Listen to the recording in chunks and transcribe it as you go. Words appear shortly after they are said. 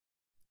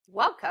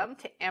Welcome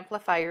to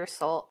Amplify Your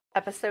Soul,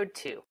 Episode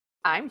 2.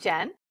 I'm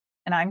Jen.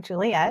 And I'm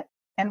Juliet,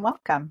 and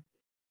welcome.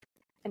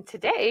 And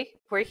today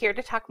we're here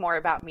to talk more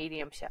about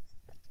mediumship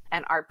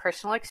and our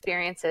personal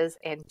experiences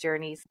and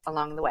journeys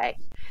along the way.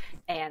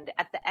 And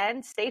at the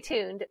end, stay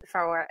tuned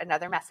for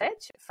another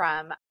message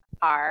from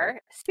our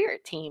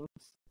spirit team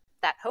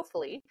that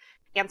hopefully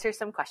answers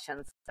some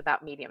questions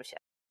about mediumship.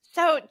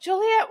 So,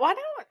 Juliet, why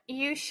don't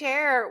you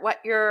share what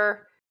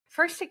your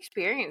first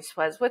experience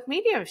was with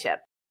mediumship?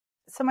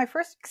 So my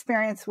first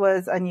experience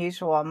was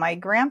unusual. My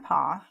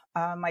grandpa,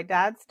 my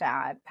dad's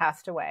dad,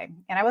 passed away,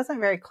 and I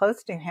wasn't very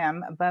close to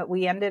him, but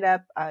we ended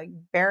up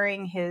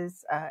burying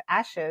his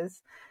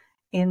ashes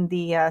in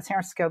the San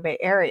Francisco Bay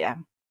Area.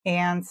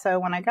 And so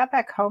when I got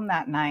back home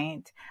that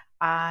night,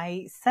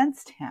 I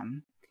sensed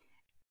him,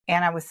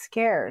 and I was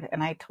scared,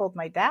 and I told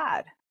my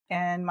dad.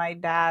 And my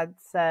dad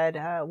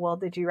said, well,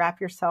 did you wrap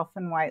yourself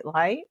in white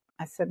light?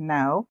 I said,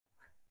 no.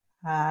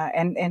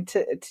 And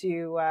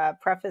to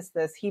preface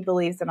this, he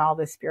believes in all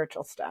this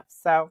spiritual stuff.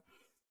 So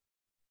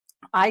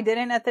I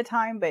didn't at the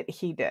time, but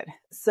he did.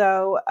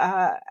 So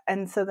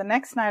so the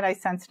next night I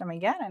sensed him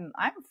again, and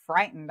I'm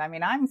frightened. I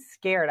mean, I'm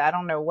scared. I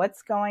don't know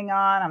what's going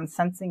on. I'm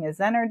sensing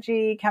his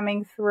energy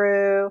coming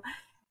through.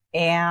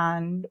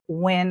 And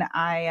when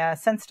I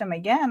sensed him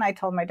again, I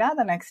told my dad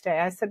the next day,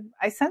 I said,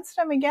 I sensed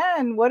him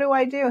again. What do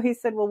I do? He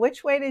said, well,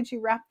 which way did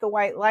you wrap the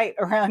white light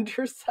around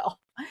yourself?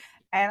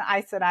 And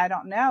I said, I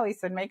don't know. He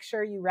said, make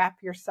sure you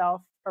wrap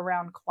yourself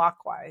around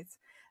clockwise.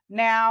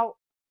 Now,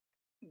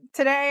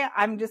 today,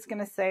 I'm just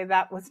going to say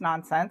that was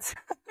nonsense.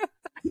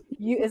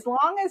 As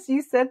long as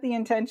you set the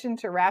intention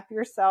to wrap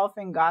yourself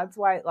in God's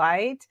white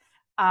light,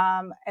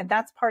 and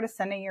that's part of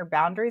sending your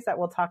boundaries that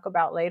we'll talk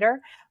about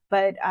later.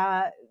 But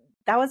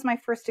that was my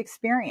first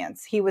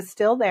experience. He was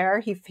still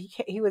there.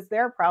 He was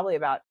there probably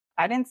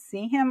I didn't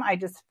see him. I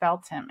just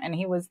felt him. And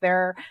he was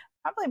there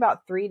probably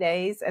about 3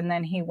 days, and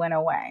then he went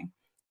away.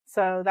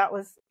 So that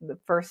was the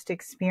first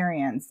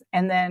experience.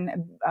 And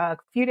then a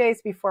few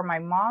days before my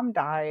mom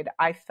died,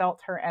 I felt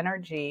her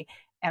energy,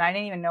 and I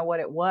didn't even know what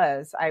it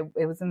was.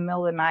 It was in the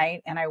middle of the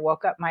night, and I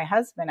woke up my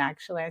husband,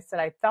 actually. I said,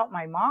 I felt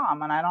my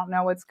mom, and I don't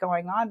know what's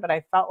going on, but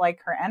I felt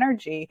like her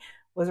energy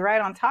was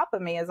right on top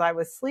of me as I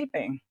was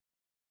sleeping.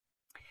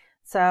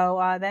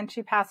 So then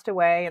she passed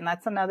away, and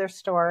that's another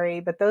story.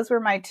 But those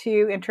were my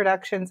two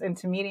introductions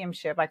into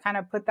mediumship. I kind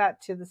of put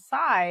that to the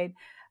side,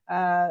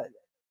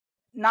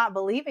 not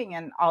believing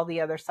in all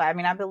the other side. I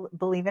mean, I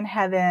believe in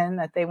heaven,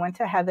 that they went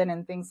to heaven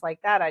and things like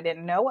that. I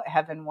didn't know what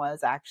heaven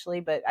was actually,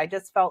 but I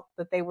just felt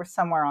that they were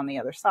somewhere on the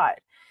other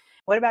side.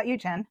 What about you,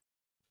 Jen?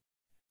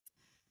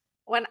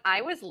 When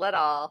I was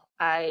little,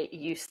 I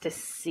used to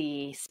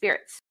see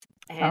spirits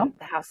in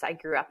the house I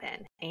grew up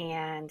in.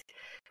 And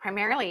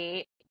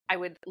primarily, I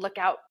would look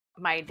out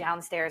my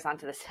downstairs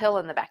onto this hill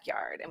in the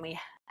backyard, and we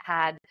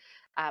had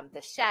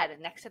the shed,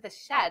 and next to the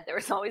shed there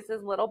was always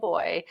this little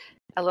boy,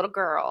 a little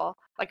girl,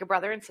 like a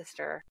brother and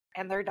sister,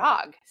 and their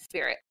dog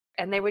Spirit,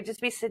 and they would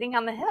just be sitting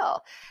on the hill.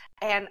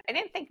 And I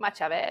didn't think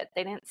much of it.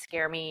 They didn't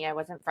scare me. I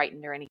wasn't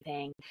frightened or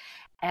anything.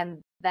 And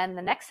then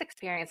the next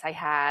experience I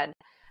had,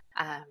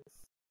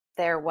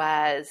 there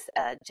was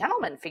a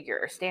gentleman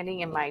figure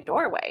standing in my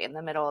doorway in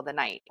the middle of the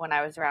night when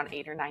I was around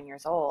 8 or 9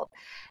 years old.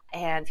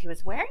 And he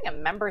was wearing a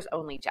members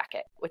only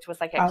jacket, which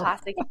was like a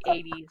classic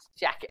 80s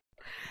jacket.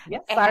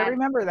 Yes, and I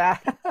remember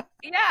that.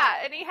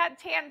 Yeah, and he had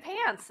tan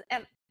pants,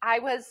 and I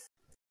was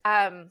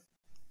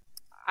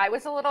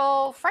a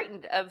little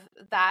frightened of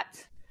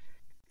that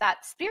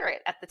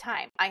spirit at the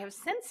time. I have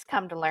since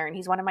come to learn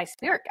he's one of my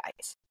spirit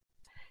guides.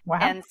 Wow.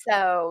 And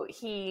so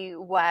he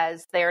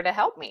was there to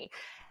help me.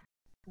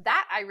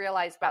 That I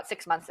realized about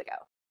 6 months ago.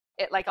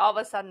 It like all of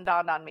a sudden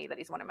dawned on me that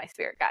he's one of my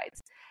spirit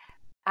guides.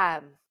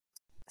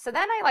 So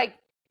then I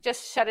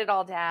just shut it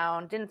all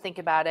down, didn't think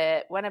about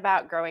it, went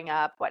about growing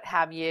up, what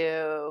have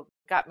you,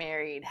 got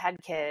married, had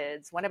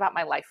kids, went about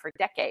my life for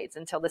decades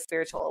until the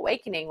spiritual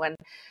awakening when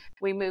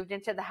we moved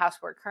into the house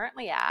we're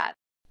currently at.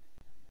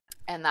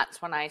 And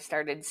that's when I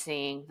started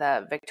seeing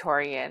the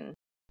Victorian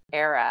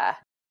era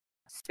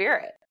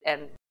spirit,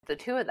 and the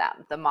two of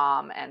them, the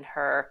mom and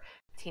her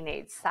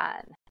teenage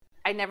son.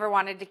 I never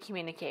wanted to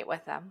communicate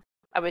with them.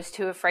 I was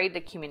too afraid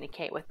to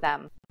communicate with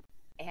them.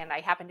 And I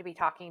happened to be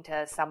talking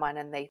to someone,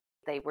 and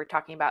they were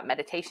talking about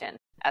meditation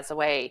as a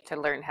way to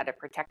learn how to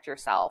protect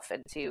yourself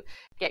and to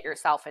get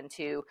yourself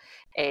into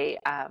a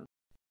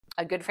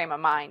good frame of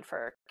mind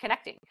for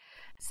connecting.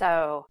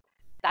 So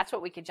that's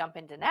what we could jump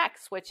into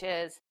next, which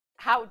is,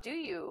 how do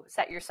you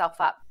set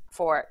yourself up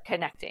for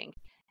connecting,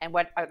 and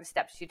what are the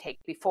steps you take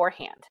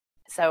beforehand?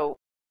 So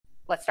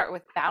let's start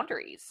with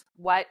boundaries.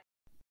 What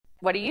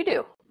do you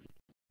do?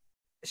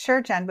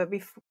 Sure, Jen.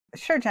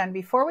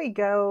 Before we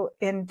go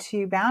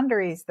into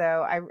boundaries,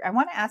 though, I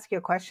want to ask you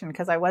a question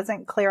because I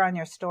wasn't clear on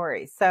your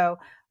story. So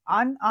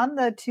on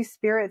the two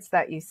spirits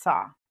that you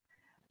saw,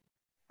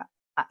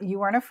 you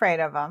weren't afraid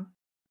of them.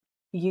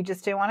 You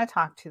just didn't want to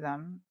talk to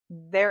them.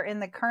 They're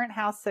in the current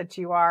house that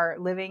you are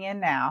living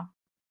in now.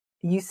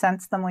 You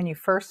sensed them when you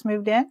first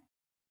moved in?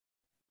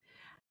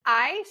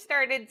 I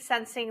started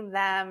sensing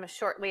them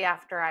shortly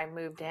after I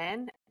moved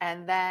in,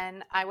 and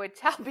then I would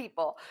tell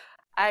people,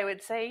 I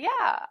would say,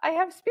 yeah, I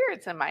have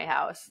spirits in my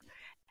house.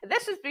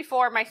 This was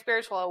before my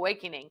spiritual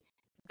awakening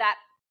that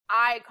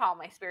I call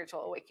my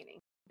spiritual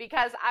awakening,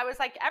 because I was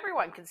like,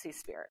 everyone can see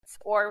spirits,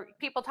 or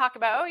people talk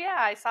about, oh yeah,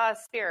 I saw a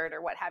spirit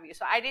or what have you.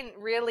 So I didn't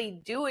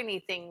really do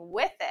anything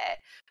with it,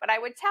 but I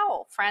would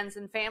tell friends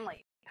and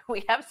family,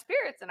 we have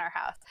spirits in our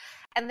house.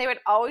 And they would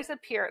always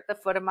appear at the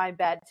foot of my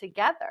bed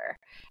together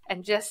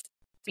and just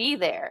be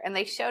there. And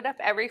they showed up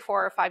every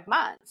 4 or 5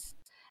 months.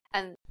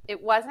 And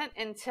it wasn't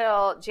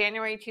until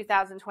January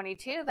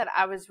 2022 that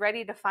I was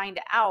ready to find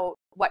out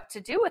what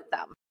to do with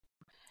them.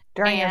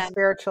 During your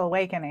spiritual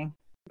awakening.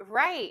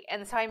 Right.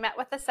 And so I met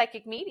with a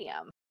psychic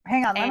medium.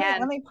 Hang on,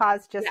 let me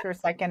pause just for a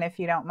second, if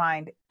you don't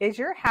mind. Is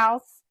your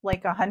house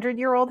like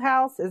 100-year-old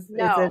house? No. Is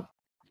it?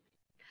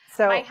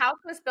 So my house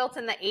was built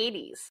in the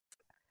 80s.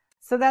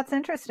 So that's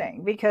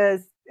interesting,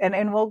 because,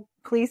 and we'll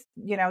please,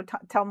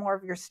 tell more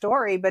of your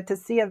story, but to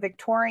see a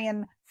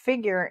Victorian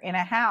figure in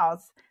a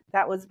house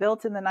that was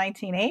built in the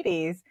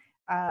 1980s,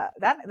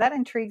 that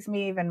intrigues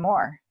me even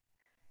more.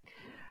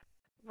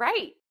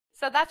 Right.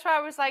 So that's why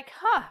I was like,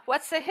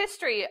 what's the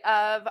history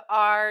of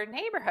our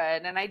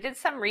neighborhood? And I did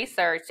some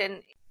research,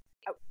 and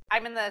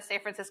I'm in the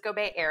San Francisco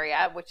Bay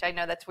Area, which I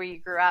know that's where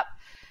you grew up.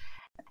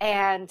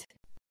 And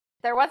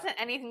there wasn't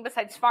anything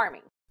besides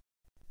farming.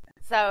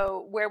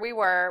 So where we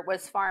were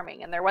was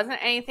farming, and there wasn't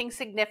anything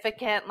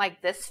significant,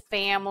 like this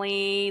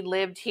family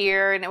lived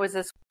here, and it was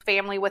this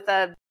family with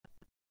a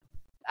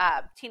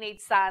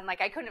teenage son.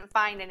 Like, I couldn't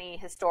find any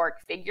historic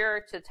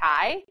figure to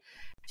tie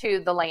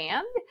to the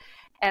land.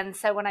 And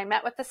so when I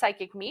met with the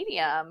psychic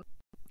medium,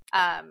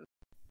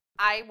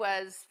 I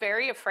was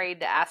very afraid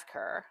to ask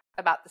her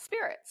about the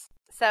spirits.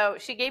 So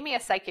she gave me a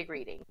psychic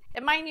reading.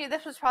 And mind you,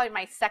 this was probably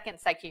my second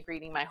psychic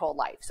reading my whole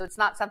life. So it's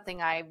not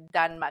something I've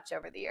done much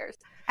over the years.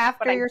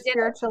 After your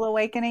spiritual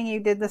awakening, you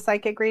did the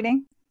psychic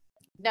reading?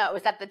 No, it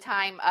was at the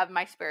time of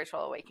my spiritual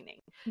awakening.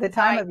 The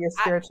time of your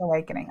spiritual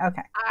awakening.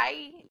 Okay.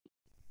 I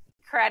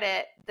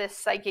credit this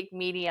psychic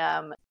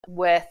medium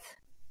with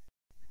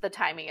the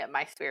timing of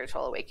my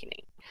spiritual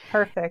awakening.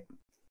 Perfect.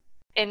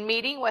 In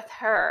meeting with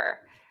her,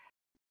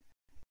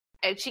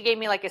 and she gave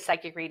me like a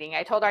psychic reading.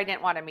 I told her I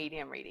didn't want a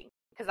medium reading,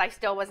 because I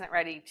still wasn't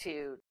ready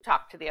to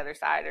talk to the other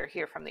side or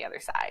hear from the other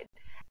side.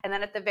 And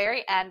then at the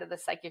very end of the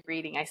psychic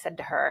reading, I said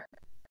to her,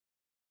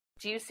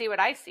 do you see what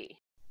I see?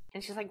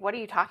 And she's like, what are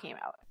you talking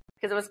about?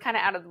 Because it was kind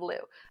of out of the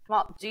blue.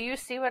 Well, do you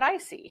see what I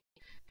see?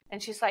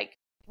 And she's like,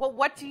 well,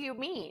 what do you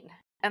mean?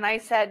 And I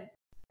said,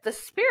 the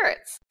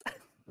spirits.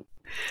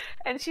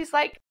 And she's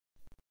like,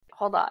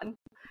 hold on.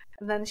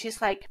 And then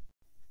she's like,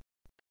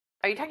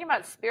 are you talking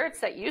about spirits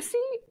that you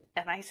see?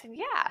 And I said,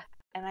 yeah.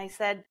 And I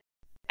said,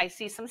 I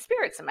see some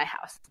spirits in my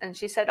house. And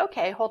she said,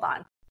 okay, hold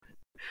on.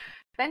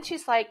 Then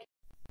she's like,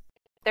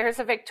 there's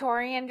a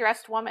Victorian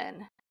dressed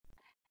woman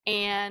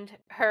and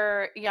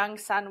her young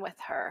son with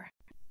her,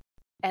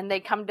 and they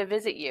come to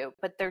visit you,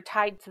 but they're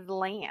tied to the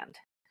land.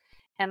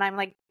 And I'm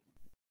like,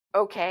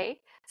 okay.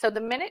 So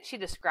the minute she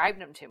described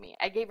them to me,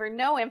 I gave her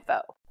no info,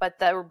 but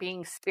they were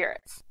being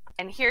spirits.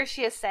 And here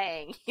she is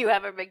saying, you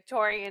have a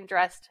Victorian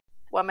dressed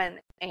woman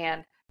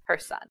and her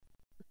son.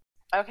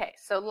 Okay,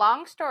 so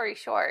long story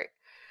short,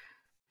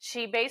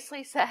 she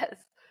basically says,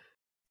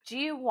 do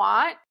you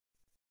want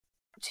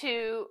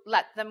to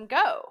let them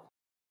go?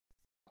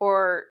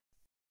 Or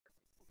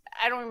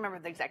I don't remember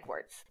the exact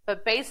words,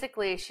 but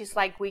basically she's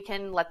like, we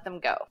can let them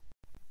go.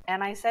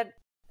 And I said,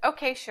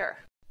 okay, sure.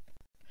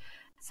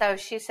 So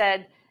she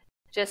said,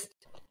 just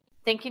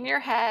think in your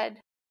head,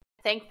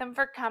 thank them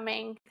for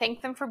coming,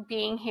 thank them for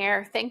being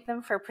here, thank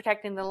them for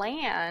protecting the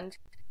land,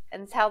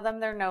 and tell them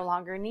they're no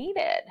longer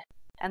needed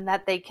and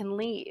that they can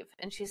leave.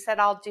 And she said,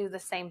 I'll do the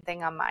same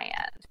thing on my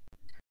end.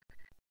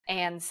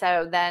 And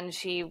so then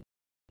she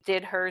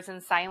did hers in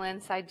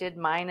silence. I did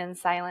mine in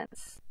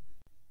silence.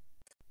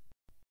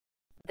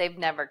 They've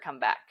never come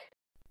back.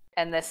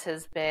 And this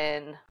has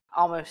been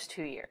almost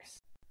 2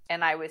 years.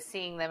 And I was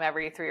seeing them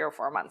every 3 or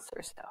 4 months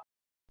or so.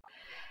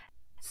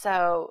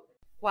 So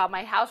while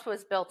my house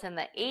was built in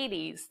the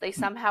 80s, they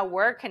somehow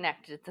were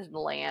connected to the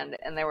land,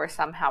 and they were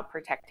somehow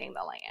protecting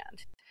the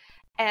land.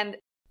 And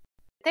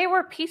they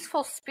were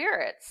peaceful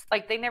spirits.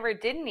 Like, they never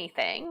did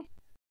anything.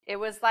 It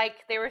was like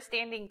they were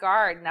standing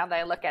guard, now that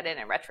I look at it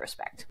in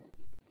retrospect.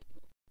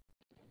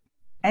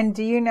 And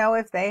do you know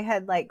if they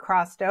had like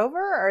crossed over,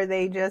 or are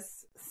they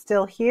just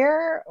still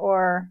here,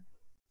 or?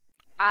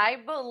 I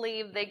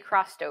believe they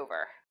crossed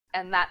over.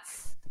 And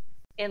that's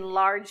in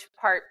large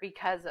part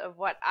because of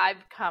what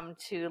I've come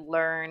to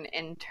learn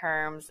in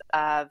terms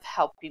of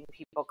helping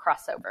people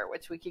cross over,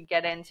 which we could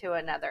get into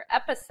another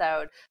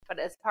episode. But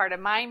as part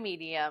of my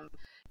medium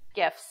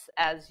gifts,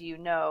 as you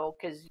know,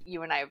 because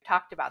you and I have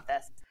talked about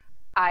this,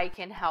 I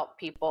can help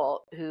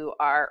people who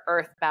are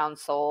earthbound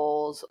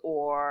souls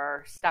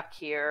or stuck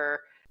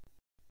here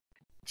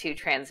to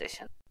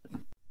transition.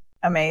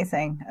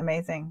 Amazing.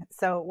 Amazing.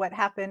 So what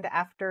happened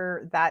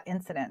after that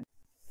incident?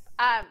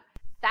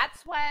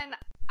 That's when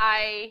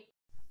I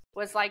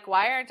was like,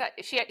 why aren't I,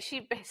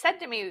 she said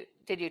to me,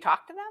 did you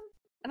talk to them?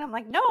 And I'm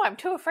like, no, I'm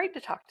too afraid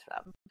to talk to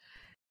them.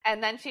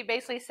 And then she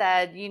basically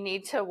said, you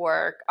need to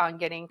work on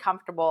getting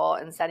comfortable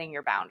and setting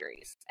your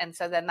boundaries. And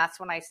so then that's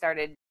when I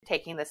started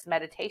taking this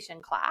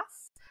meditation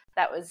class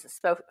that was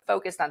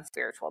focused on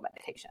spiritual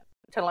meditation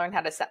to learn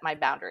how to set my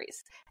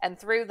boundaries. And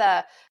through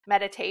the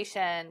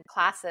meditation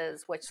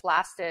classes, which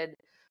lasted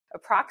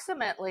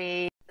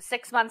approximately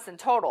 6 months in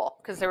total,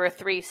 because there were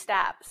 3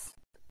 steps,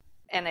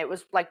 and it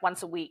was like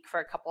once a week for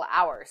a couple of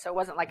hours. So it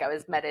wasn't like I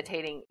was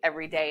meditating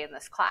every day in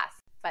this class.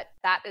 But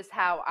that is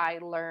how I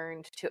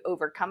learned to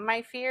overcome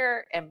my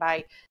fear. And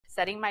by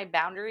setting my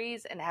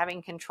boundaries and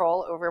having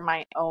control over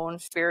my own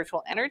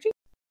spiritual energy,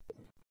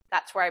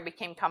 that's where I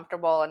became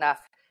comfortable enough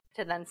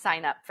to then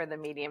sign up for the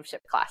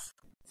mediumship class.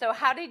 So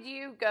how did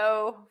you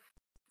go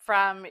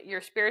from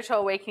your spiritual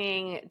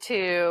awakening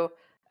to,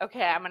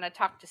 okay, I'm going to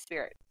talk to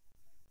spirit?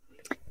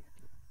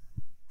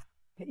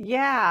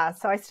 Yeah,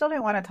 so I still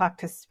didn't want to talk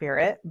to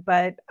spirit,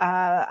 but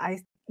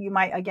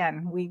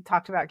we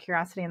talked about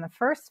curiosity in the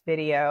first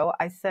video.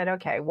 I said,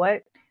 okay,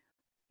 we're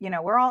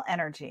all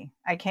energy.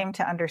 I came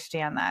to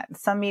understand that.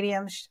 Some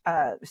mediums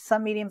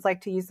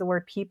like to use the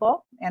word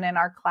people. And in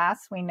our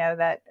class, we know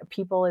that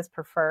people is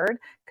preferred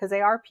because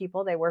they are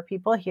people. They were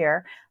people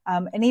here.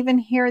 And even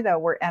here, though,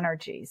 we're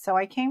energy. So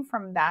I came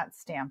from that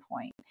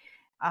standpoint.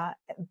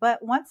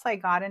 But once I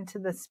got into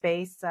the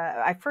space,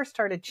 I first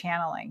started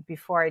channeling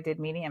before I did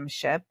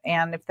mediumship.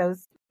 And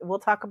we'll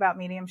talk about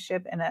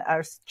mediumship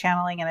or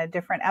channeling in a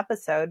different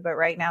episode. But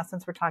right now,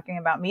 since we're talking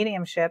about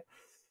mediumship,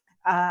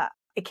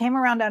 it came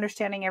around to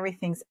understanding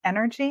everything's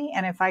energy.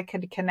 And if I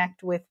could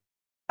connect with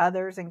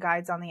others and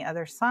guides on the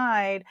other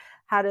side,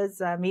 how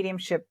does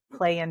mediumship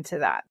play into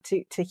that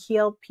to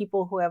heal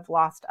people who have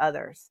lost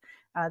others?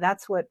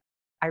 That's what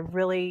I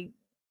really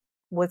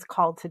was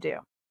called to do.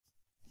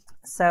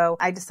 So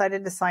I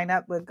decided to sign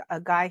up with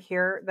a guy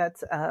here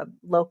that's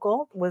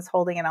local, was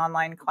holding an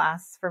online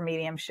class for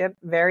mediumship,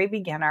 very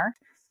beginner.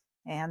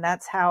 And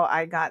that's how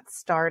I got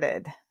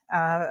started.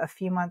 A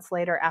few months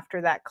later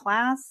after that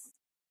class,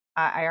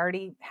 I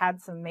already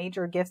had some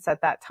major gifts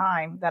at that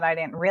time that I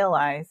didn't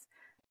realize.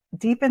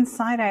 Deep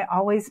inside, I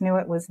always knew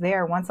it was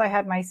there. Once I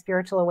had my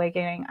spiritual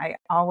awakening, I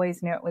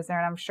always knew it was there.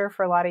 And I'm sure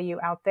for a lot of you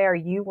out there,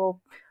 you will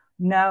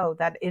know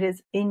that it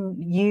is in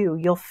you.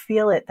 You'll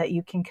feel it, that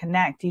you can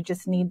connect. You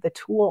just need the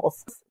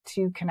tools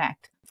to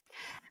connect.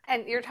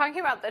 And you're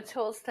talking about the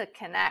tools to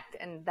connect.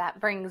 And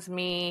that brings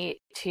me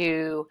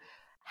to,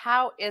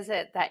 how is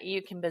it that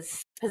you can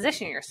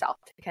position yourself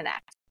to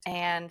connect?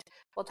 And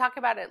we'll talk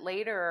about it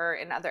later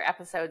in other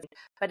episodes,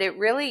 but it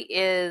really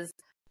is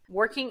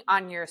working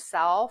on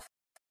yourself,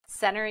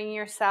 centering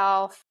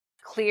yourself,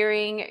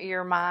 clearing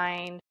your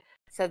mind,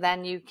 so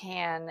then you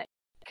can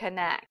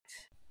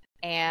connect,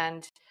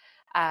 and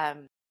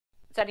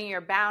setting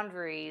your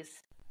boundaries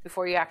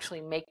before you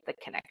actually make the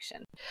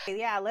connection.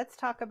 Yeah, let's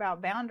talk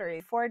about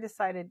boundaries. Before I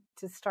decided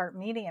to start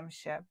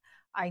mediumship,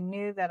 I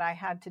knew that I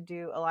had to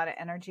do a lot of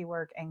energy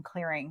work and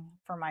clearing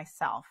for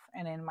myself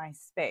and in my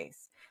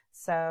space.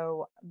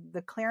 So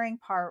the clearing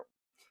part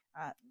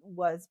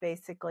was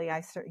basically,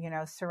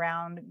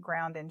 surround,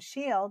 ground, and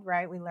shield,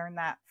 right? We learned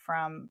that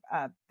from,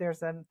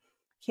 there's a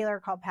healer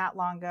called Pat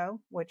Longo,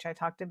 which I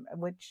talked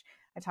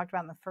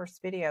about in the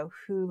first video,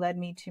 who led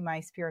me to my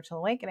spiritual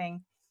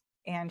awakening.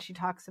 And she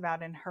talks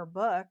about in her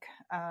book,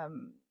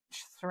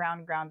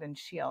 surround, ground, and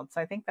shield. So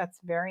I think that's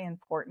very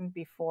important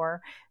before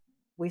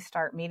we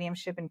start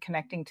mediumship and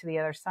connecting to the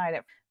other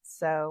side.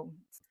 So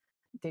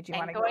did you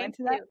want to go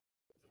into that?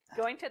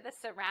 Going to the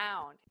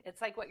surround.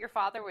 It's like what your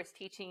father was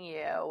teaching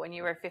you when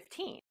you were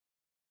 15.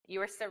 You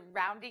were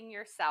surrounding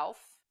yourself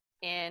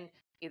in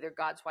either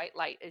God's white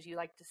light, as you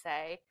like to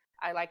say.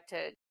 I like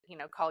to,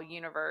 call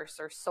universe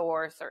or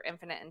source or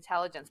infinite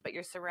intelligence, but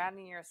you're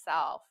surrounding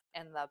yourself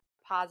in the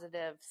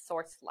positive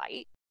source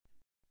light.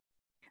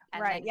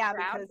 And right. Yeah.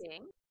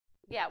 Grounding.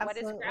 Yeah.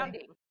 Absolutely. What is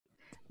grounding?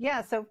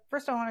 Yeah. So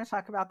first I want to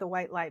talk about the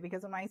white light,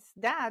 because when my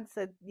dad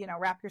said,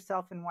 wrap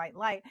yourself in white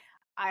light,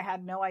 I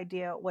had no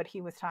idea what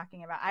he was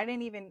talking about. I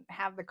didn't even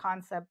have the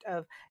concept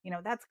of,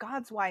 that's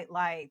God's white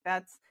light.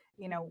 That's,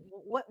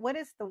 what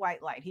is the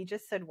white light? He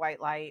just said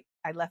white light.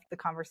 I left the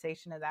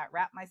conversation of that,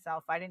 wrap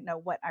myself. I didn't know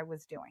what I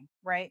was doing.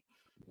 Right.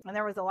 And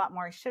there was a lot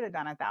more I should have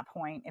done at that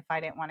point if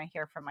I didn't want to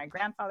hear from my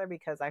grandfather,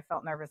 because I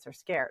felt nervous or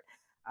scared.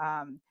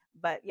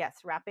 But yes,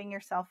 wrapping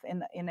yourself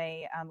in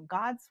a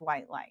God's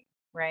white light,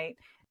 right?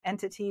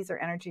 Entities or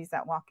energies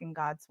that walk in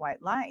God's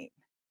white light.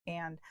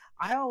 And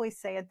I always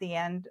say at the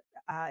end,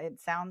 it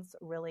sounds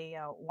really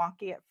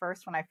wonky at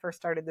first when I first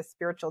started the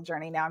spiritual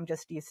journey. Now I'm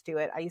just used to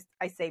it.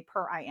 I say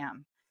I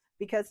am,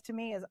 because to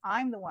me, is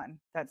I'm the one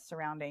that's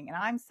surrounding, and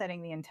I'm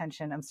setting the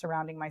intention of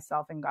surrounding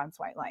myself in God's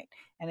white light.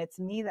 And it's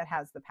me that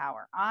has the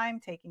power. I'm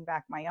taking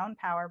back my own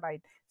power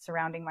by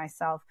surrounding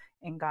myself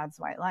in God's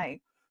white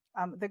light.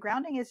 The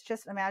grounding is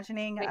just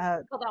imagining. Wait,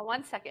 hold on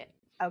 1 second.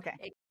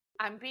 Okay.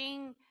 I'm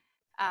being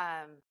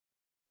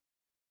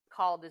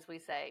called, as we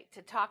say,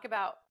 to talk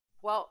about,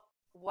 well,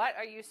 what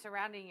are you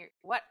surrounding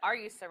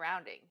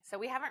So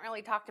we haven't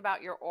really talked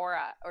about your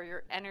aura or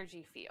your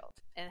energy field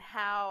and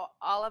how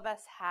all of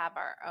us have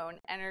our own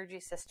energy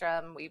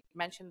system. We've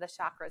mentioned the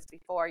chakras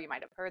before. You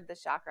might have heard the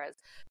chakras,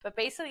 but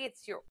basically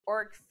it's your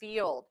auric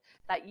field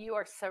that you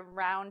are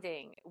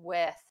surrounding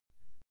with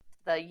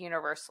the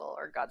universal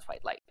or God's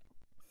white light.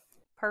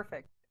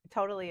 Perfect.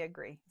 Totally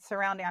agree.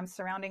 I'm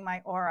surrounding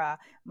my aura,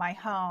 my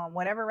home,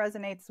 whatever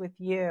resonates with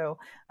you.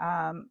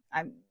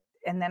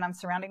 And then I'm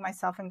surrounding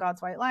myself in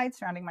God's white light,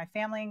 surrounding my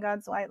family in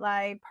God's white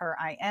light, per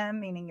I am,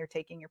 meaning you're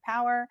taking your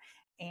power.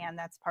 And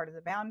that's part of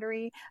the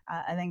boundary.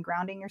 And then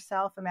grounding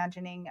yourself,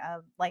 imagining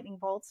lightning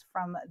bolts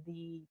from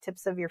the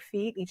tips of your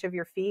feet, each of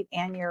your feet,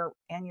 and your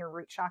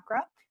root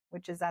chakra,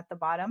 which is at the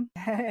bottom,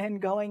 and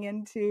going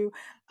into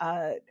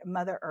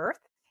Mother Earth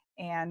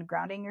and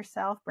grounding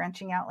yourself,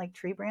 branching out like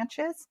tree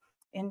branches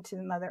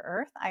into Mother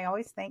Earth. I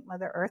always thank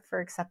Mother Earth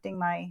for accepting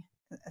my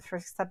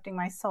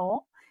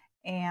soul.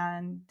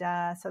 And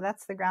so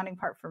that's the grounding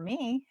part for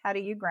me. How do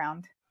you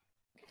ground?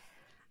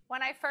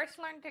 When I first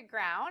learned to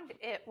ground,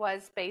 it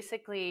was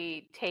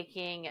basically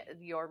taking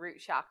your root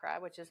chakra,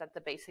 which is at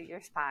the base of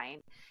your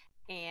spine,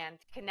 and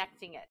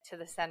connecting it to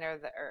the center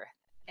of the earth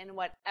in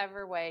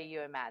whatever way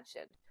you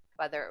imagined,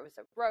 whether it was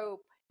a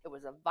rope, it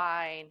was a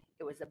vine,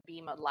 it was a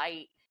beam of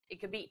light. It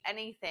could be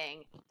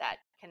anything that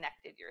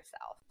connected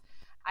yourself.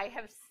 I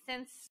have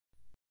since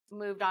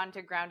moved on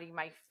to grounding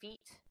my feet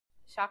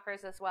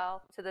chakras as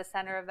well to the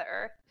center of the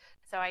earth.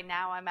 So I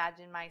now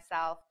imagine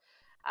myself,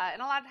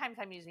 and a lot of times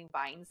I'm using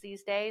vines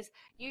these days.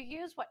 You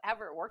use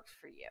whatever works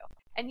for you,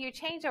 and you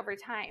change over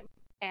time,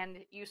 and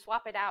you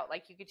swap it out.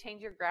 Like you could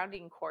change your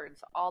grounding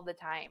cords all the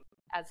time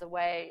as a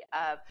way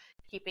of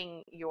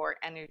keeping your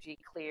energy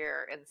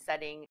clear and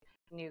setting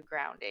new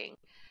grounding.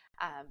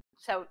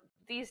 So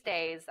these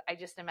days, I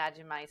just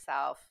imagine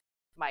myself,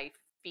 my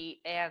feet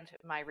and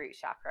my root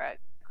chakra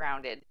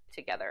grounded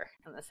together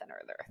in the center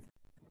of the earth.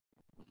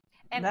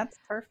 And that's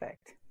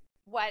perfect.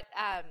 What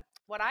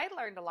I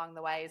learned along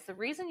the way is the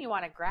reason you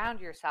want to ground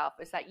yourself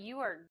is that you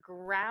are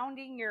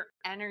grounding your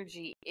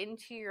energy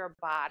into your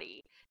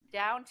body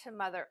down to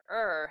Mother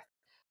Earth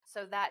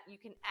so that you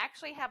can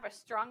actually have a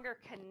stronger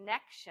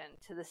connection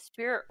to the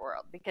spirit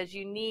world, because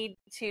you need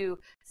to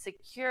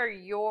secure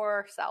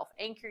yourself,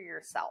 anchor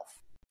your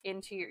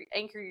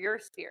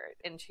spirit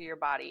into your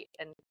body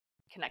and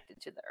connect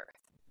it to the earth.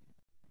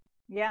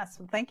 Yes.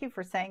 Well, thank you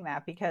for saying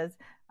that, because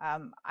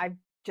I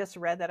just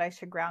read that I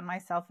should ground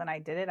myself and I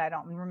did it. I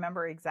don't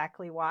remember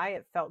exactly why.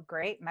 It felt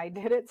great and I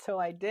did it. So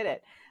I did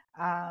it.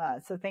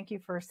 So thank you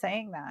for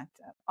saying that.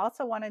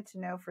 Also wanted to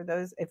know, for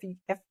those,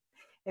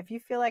 if you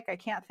feel like I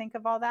can't think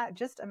of all that,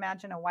 just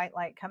imagine a white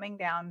light coming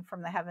down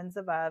from the heavens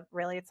above.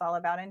 Really, it's all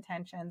about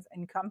intentions,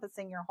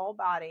 encompassing your whole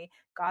body.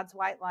 God's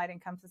white light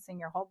encompassing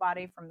your whole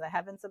body from the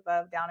heavens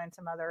above down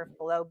into Mother Earth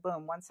below.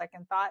 Boom, 1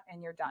 second thought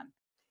and you're done.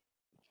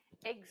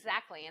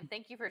 Exactly. And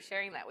thank you for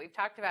sharing that. We've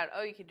talked about,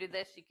 you could do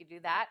this, you could do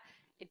that.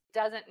 It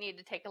doesn't need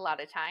to take a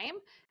lot of time.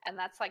 And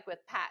that's like with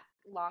Pat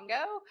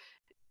Longo,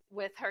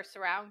 with her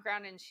surround,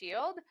 ground, and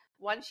shield.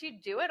 Once you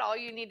do it, all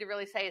you need to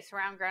really say is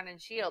surround, ground,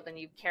 and shield, and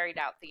you've carried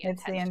out the intention.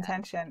 It's the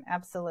intention.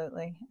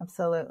 Absolutely.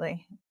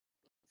 Absolutely.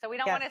 So we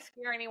don't want to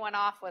scare anyone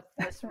off with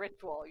this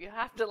ritual. You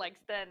have to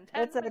spend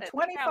 10 minutes. It's a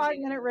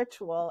 25-minute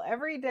ritual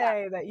every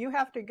day that you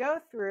have to go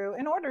through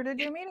in order to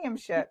do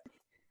mediumship.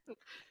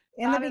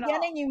 In the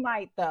beginning, you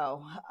might,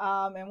 though,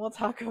 and we'll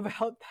talk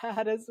about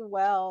that as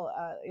well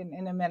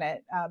in a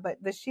minute.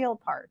 But the shield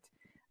part,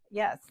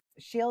 yes,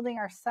 shielding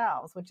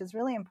ourselves, which is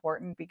really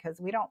important, because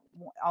we don't,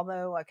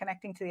 although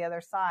connecting to the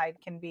other side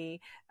can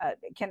be,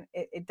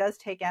 it does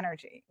take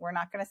energy. We're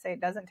not going to say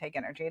it doesn't take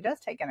energy. It does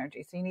take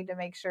energy. So you need to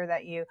make sure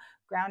that you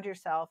ground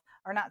yourself,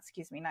 or not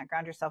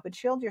ground yourself, but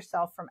shield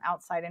yourself from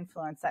outside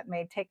influence that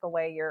may take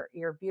away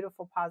your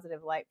beautiful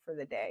positive light for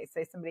the day.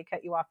 Say somebody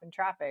cut you off in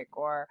traffic,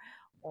 or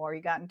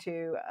you got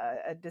into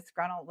a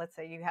disgruntled, let's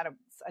say you had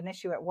an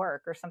issue at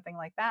work or something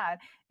like that,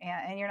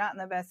 and you're not in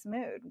the best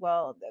mood.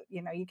 Well,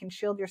 you can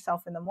shield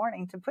yourself in the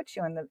morning to put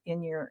you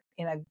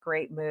in a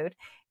great mood.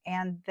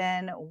 And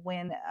then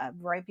when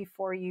right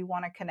before you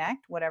want to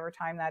connect, whatever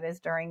time that is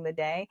during the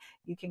day,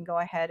 you can go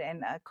ahead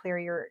and clear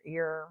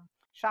your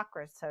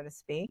chakras, so to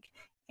speak,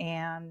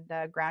 and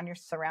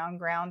surround,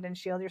 ground, and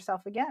shield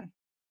yourself again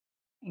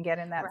and get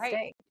in that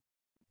state.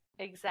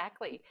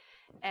 Exactly.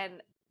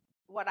 And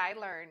what I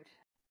learned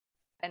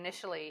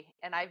initially,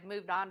 and I've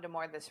moved on to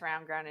more of the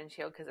surround, ground, and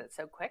shield because it's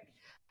so quick,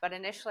 but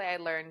initially I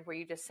learned where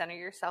you just center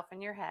yourself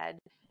in your head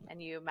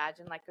and you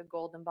imagine like a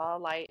golden ball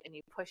of light, and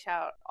you push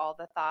out all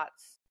the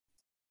thoughts,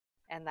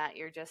 and that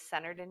you're just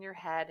centered in your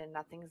head and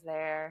nothing's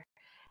there.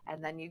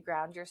 And then you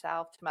ground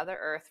yourself to Mother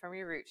Earth from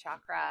your root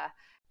chakra,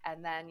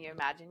 and then you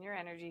imagine your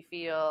energy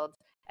field,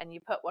 and you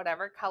put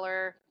whatever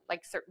color,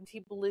 like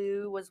certainty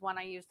blue was one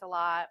I used a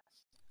lot.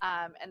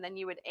 And then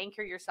you would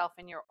anchor yourself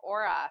in your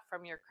aura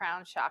from your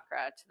crown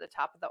chakra to the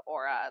top of the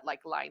aura, like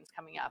lines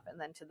coming up, and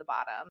then to the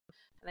bottom.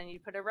 And then you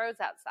put a rose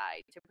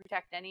outside to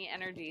protect any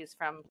energies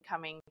from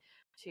coming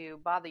to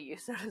bother you,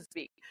 so to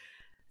speak.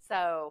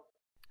 So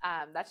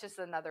That's just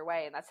another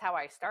way. And that's how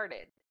I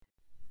started.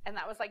 And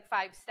that was like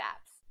 5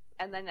 steps.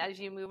 And then as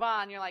you move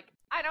on, you're like,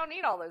 I don't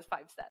need all those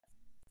 5 steps.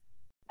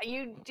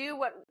 You do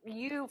what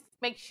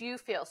makes you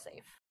feel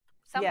safe.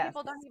 Some Yes.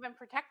 people don't even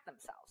protect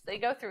themselves. They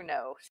go through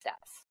no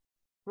steps.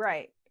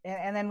 Right.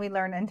 And then we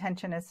learn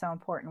intention is so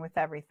important with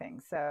everything.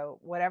 So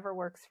whatever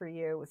works for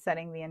you,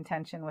 setting the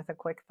intention with a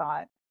quick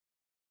thought,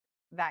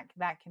 that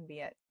can be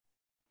it.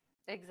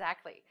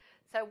 Exactly.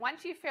 So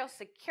once you feel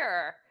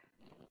secure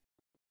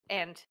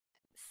and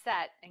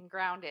set and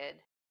grounded,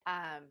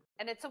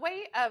 and it's a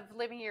way of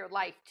living your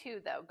life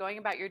too, though, going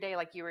about your day,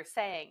 like you were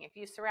saying, if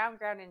you surround,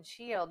 ground, and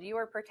shield, you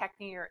are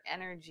protecting your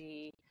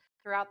energy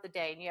throughout the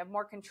day, and you have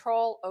more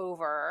control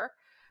over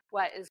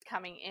what is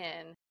coming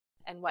in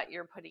and what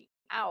you're putting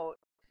out.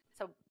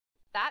 So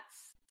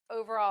that's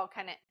overall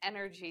kind of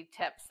energy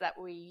tips that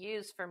we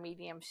use for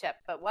mediumship.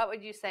 But what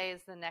would you say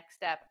is the next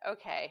step?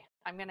 Okay,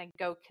 I'm going to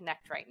go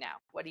connect right now.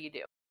 What do you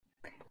do?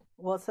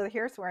 Well, so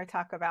here's where I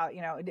talk about,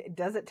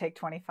 does it take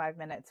 25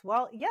 minutes?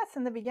 Well, yes,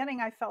 in the beginning,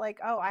 I felt like,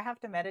 oh, I have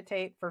to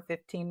meditate for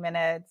 15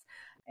 minutes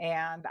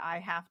and I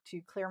have to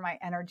clear my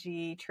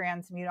energy,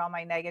 transmute all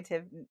my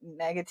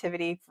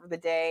negativity for the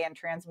day and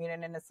transmute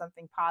it into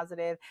something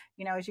positive.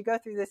 As you go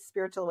through this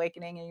spiritual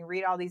awakening and you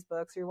read all these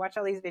books or you watch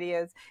all these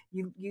videos,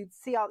 you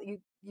see you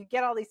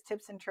get all these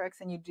tips and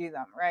tricks and you do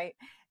them, right?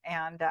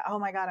 And, oh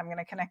my God, I'm going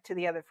to connect to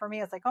the other. For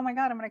me, it's like, oh my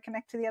God, I'm going to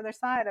connect to the other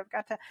side. I've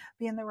got to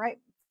be in the right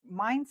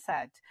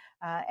mindset.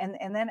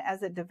 And then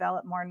as it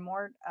developed more and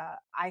more,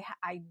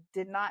 I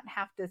did not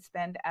have to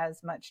spend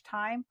as much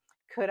time.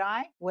 Could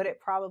I? Would it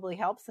probably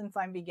help since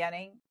I'm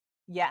beginning?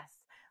 Yes.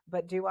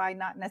 But do I?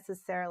 Not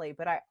necessarily.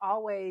 But I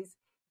always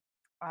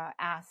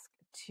ask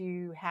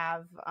to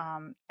have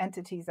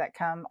entities that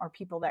come or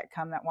people that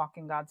come that walk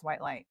in God's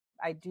white light.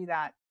 I do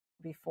that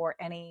before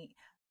any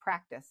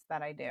practice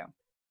that I do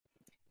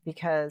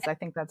because I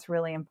think that's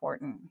really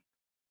important.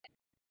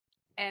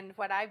 And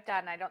what I've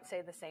done, I don't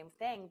say the same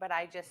thing, but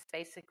I just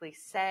basically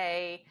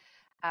say,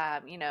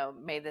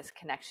 may this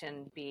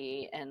connection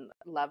be in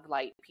love,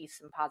 light, peace,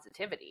 and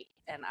positivity.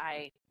 And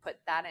I put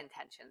that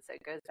intention. So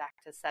it goes back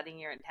to setting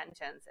your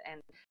intentions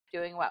and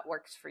doing what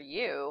works for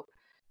you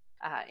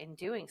in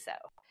doing so.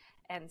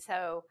 And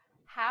so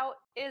how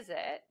is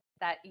it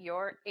that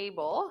you're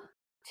able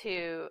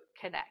to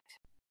connect?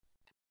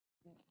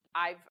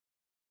 I've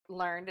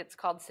learned it's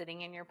called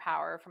sitting in your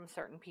power from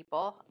certain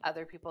people.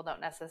 Other people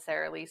don't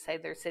necessarily say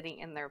they're sitting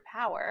in their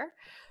power.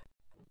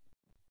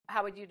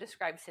 How would you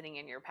describe sitting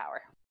in your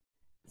power?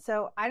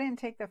 So I didn't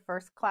take the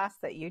first class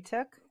that you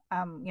took.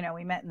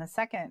 We met in the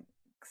second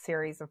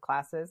series of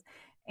classes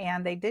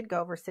and they did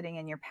go over sitting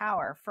in your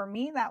power. For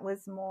me, that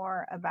was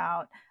more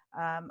about,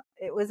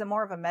 it was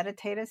more of a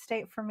meditative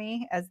state for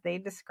me as they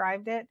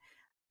described it.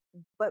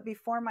 But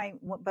before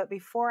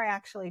I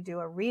actually do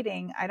a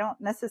reading, I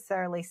don't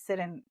necessarily sit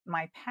in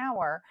my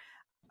power,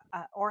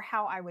 or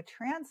how I would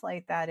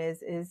translate that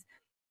is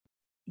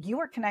you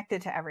are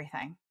connected to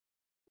everything.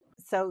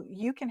 So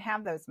you can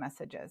have those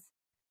messages.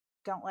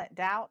 Don't let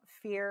doubt,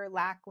 fear,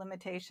 lack,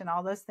 limitation,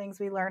 all those things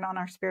we learn on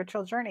our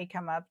spiritual journey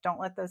come up. Don't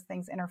let those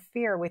things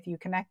interfere with you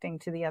connecting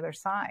to the other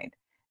side.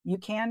 You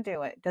can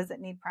do it. Does it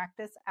need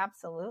practice?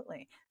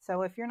 Absolutely.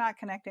 So if you're not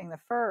connecting the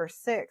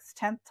first, 6th,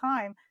 10th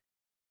time,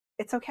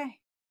 it's okay.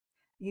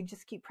 You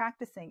just keep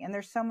practicing. And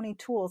there's so many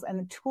tools and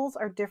the tools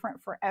are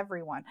different for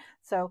everyone.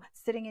 So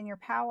sitting in your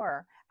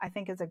power, I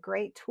think is a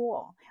great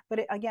tool.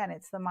 But again,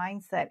 it's the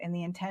mindset and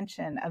the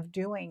intention of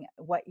doing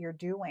what you're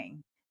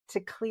doing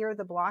to clear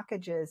the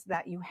blockages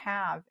that you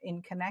have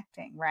in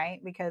connecting, right?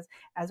 Because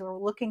as we're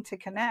looking to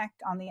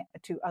connect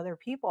to other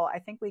people, I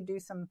think we do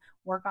some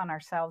work on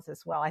ourselves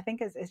as well. I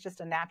think it's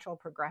just a natural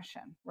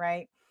progression,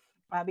 right?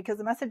 Because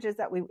the message is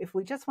that if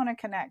we just want to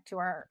connect to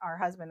our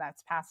husband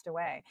that's passed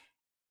away,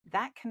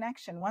 that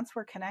connection, once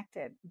we're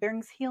connected,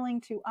 brings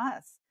healing to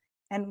us.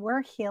 And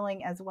we're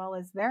healing as well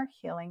as they're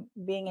healing,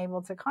 being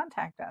able to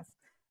contact us.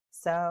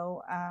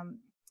 So,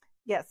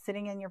 yes,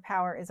 sitting in your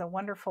power is a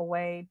wonderful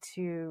way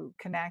to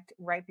connect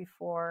right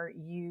before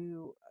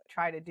you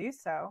try to do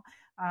so.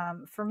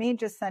 For me,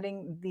 just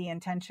setting the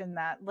intention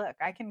that, look,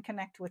 I can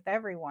connect with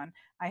everyone.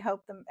 I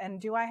hope them.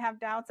 And do I have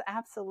doubts?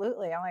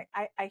 Absolutely. I'm like,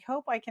 I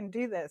hope I can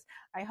do this.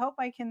 I hope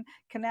I can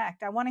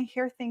connect. I want to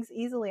hear things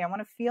easily. I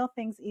want to feel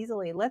things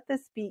easily. Let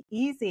this be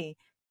easy.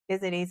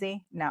 Is it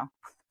easy? No.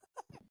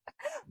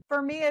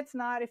 For me, it's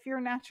not. If you're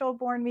a natural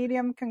born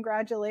medium,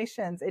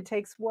 congratulations. It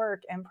takes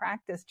work and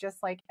practice,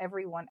 just like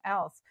everyone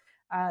else,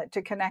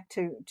 to connect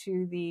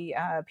to the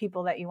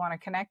people that you want to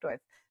connect with.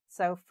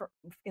 So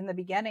in the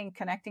beginning,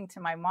 connecting to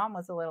my mom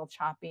was a little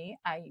choppy.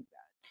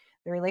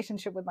 The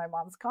relationship with my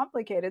mom's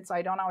complicated, so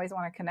I don't always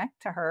want to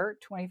connect to her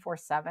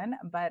 24/7,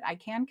 but I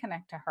can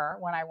connect to her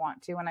when I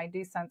want to, and I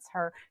do sense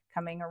her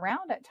coming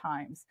around at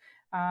times.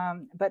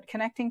 But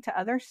connecting to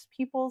other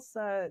people's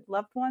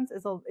loved ones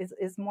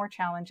is more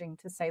challenging,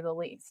 to say the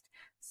least.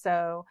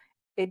 So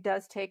it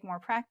does take more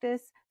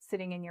practice,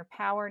 sitting in your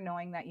power,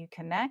 knowing that you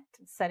connect,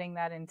 setting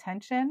that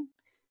intention,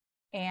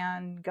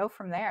 and go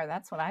from there.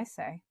 That's what I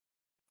say.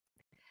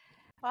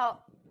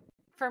 Well,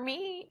 For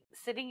me,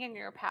 sitting in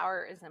your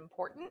power is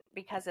important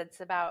because it's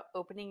about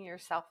opening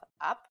yourself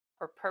up,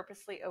 or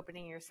purposely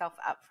opening yourself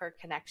up for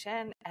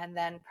connection, and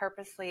then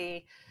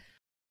purposely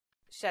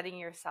shutting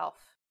yourself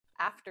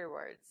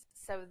afterwards.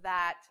 So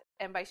that,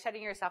 and by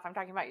shutting yourself, I'm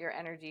talking about your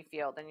energy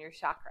field and your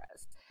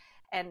chakras.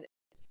 And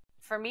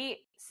for me,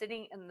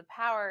 sitting in the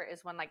power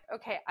is when, like,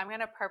 okay, I'm going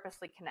to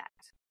purposely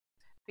connect,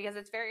 because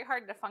it's very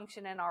hard to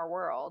function in our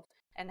world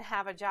and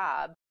have a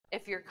job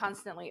if you're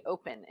constantly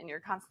open and you're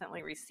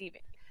constantly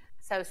receiving.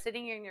 So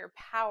sitting in your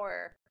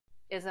power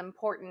is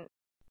important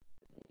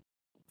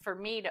for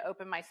me to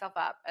open myself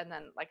up and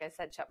then, like I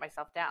said, shut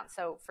myself down.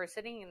 So for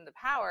sitting in the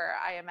power,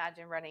 I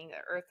imagine running the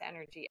earth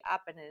energy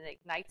up, and it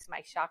ignites my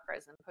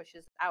chakras and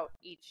pushes out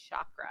each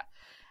chakra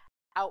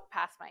out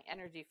past my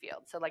energy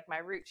field. So like my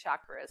root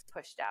chakra is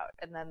pushed out,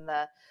 and then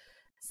the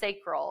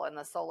sacral and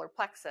the solar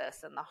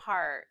plexus and the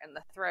heart and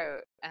the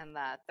throat and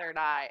the third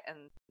eye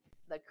and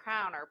the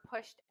crown are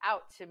pushed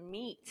out to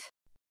meet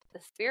the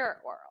spirit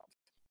world.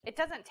 It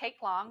doesn't take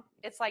long.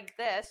 It's like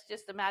this.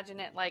 Just imagine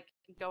it like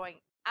going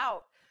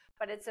out.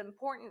 But it's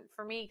important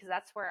for me because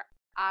that's where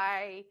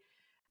I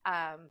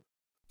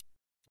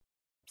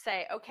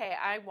say, okay,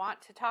 I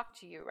want to talk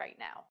to you right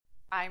now.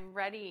 I'm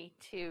ready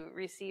to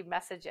receive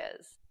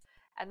messages.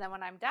 And then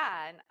when I'm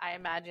done, I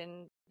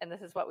imagine, and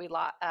this is what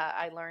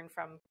I learned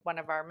from one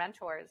of our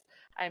mentors,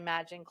 I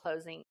imagine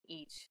closing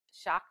each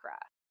chakra.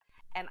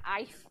 And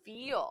I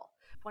feel,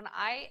 when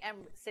I am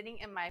sitting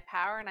in my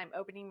power and I'm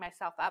opening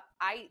myself up,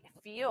 I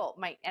feel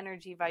my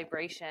energy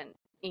vibration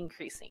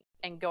increasing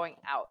and going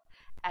out.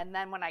 And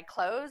then when I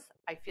close,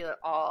 I feel it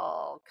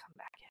all come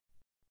back in.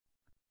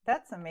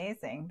 That's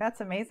amazing. That's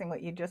amazing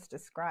what you just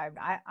described.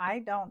 I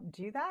don't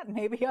do that.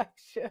 Maybe I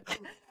should.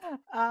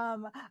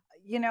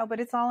 But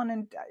it's all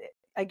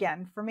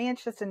again, for me,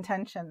 it's just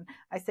intention.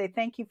 I say,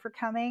 thank you for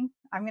coming.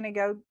 I'm going to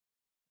go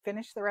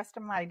finish the rest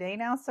of my day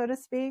now, so to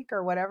speak,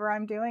 or whatever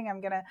I'm doing.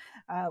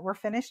 We're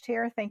finished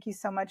here. Thank you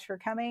so much for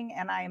coming.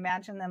 And I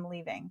imagine them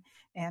leaving,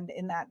 and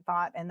in that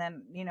thought, and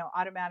then,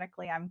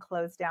 automatically I'm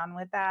closed down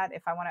with that.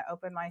 If I want to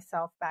open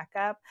myself back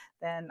up,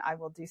 then I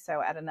will do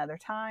so at another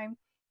time.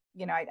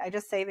 I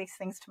just say these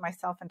things to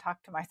myself and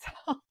talk to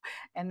myself,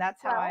 and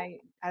that's how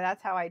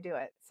I do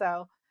it.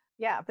 So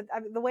yeah, but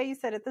the way you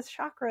said it, this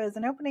chakras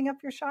and opening up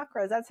your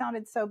chakras, that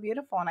sounded so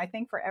beautiful. And I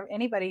think for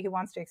anybody who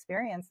wants to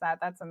experience that,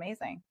 that's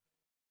amazing.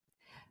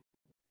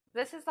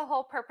 This is the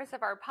whole purpose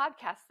of our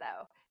podcast,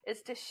 though,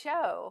 is to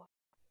show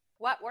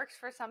what works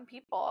for some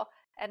people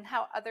and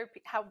how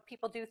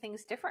people do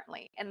things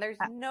differently. And there's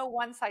no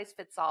one size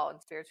fits all in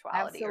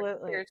spirituality.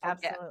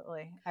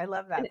 Absolutely. I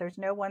love that. There's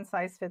no one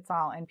size fits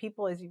all. And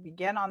people, as you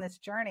begin on this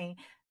journey,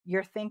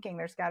 you're thinking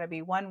there's got to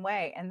be one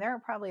way. And there are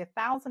probably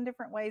 1,000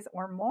 different ways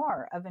or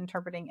more of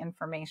interpreting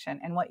information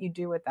and what you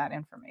do with that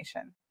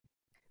information.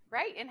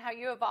 Right. And how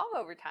you evolve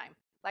over time.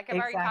 Like I've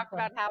already talked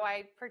about how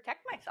I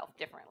protect myself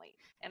differently.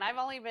 And I've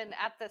only been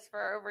at this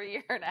for over a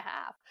year and a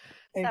half.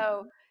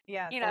 So,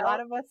 yes, a lot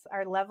of us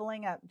are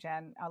leveling up,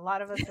 Jen. A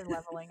lot of us are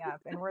leveling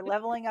up, and we're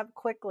leveling up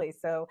quickly.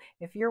 So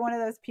if you're one of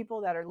those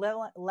people that are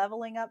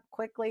leveling up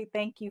quickly,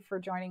 thank you for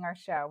joining our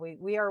show.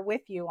 We are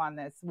with you on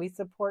this. We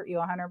support you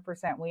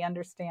 100%. We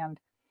understand.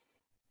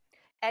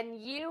 And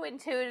you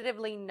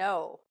intuitively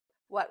know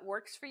what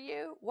works for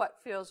you, what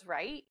feels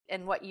right,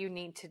 and what you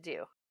need to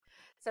do.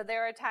 So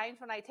there are times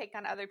when I take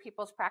on other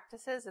people's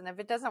practices, and if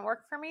it doesn't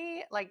work for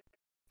me,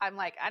 I'm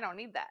like, I don't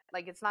need that.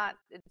 Like it's not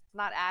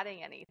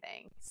adding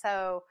anything.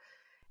 So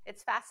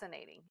it's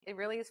fascinating. It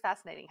really is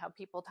fascinating how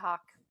people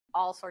talk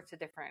all sorts of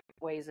different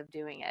ways of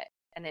doing it.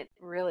 And it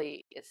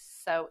really is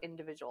so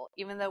individual.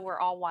 Even though we're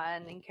all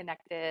one and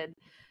connected,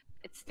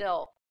 it's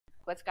still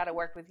what's got to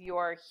work with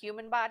your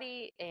human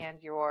body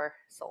and your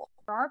soul.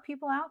 There are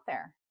people out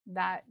there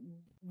that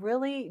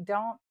really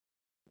don't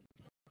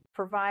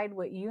provide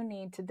what you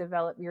need to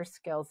develop your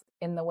skills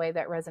in the way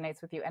that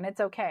resonates with you. And it's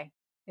okay.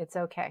 It's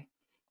okay.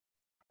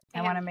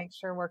 I want to make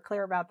sure we're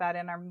clear about that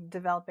in our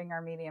developing our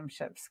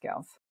mediumship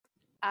skills.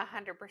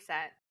 100%.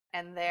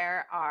 And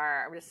there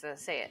are, I'm just going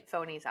to say it,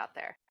 phonies out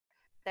there.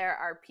 There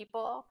are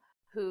people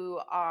who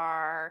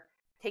are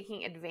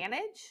taking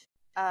advantage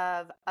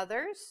of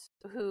others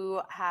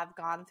who have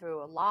gone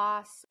through a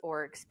loss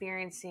or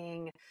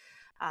experiencing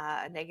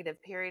a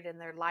negative period in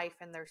their life,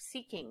 and they're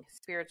seeking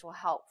spiritual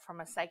help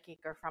from a psychic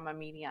or from a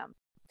medium.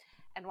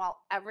 And while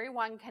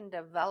everyone can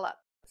develop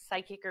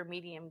psychic or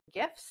medium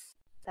gifts,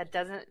 that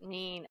doesn't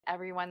mean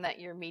everyone that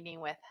you're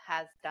meeting with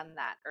has done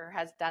that or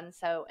has done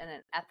so in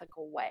an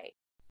ethical way.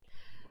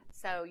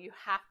 So you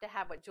have to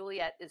have what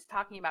Juliet is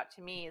talking about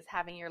to me is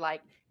having your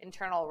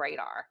internal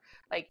radar.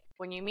 Like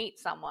when you meet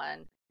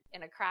someone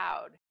in a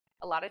crowd,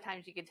 a lot of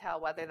times you can tell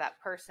whether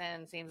that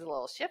person seems a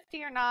little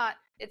shifty or not.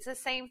 It's the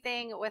same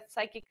thing with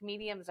psychic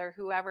mediums or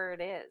whoever it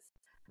is.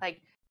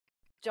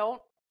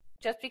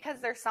 Just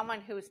because there's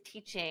someone who's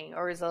teaching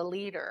or is a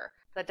leader,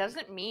 that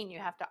doesn't mean you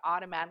have to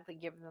automatically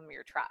give them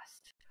your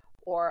trust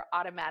or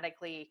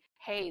automatically,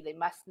 hey, they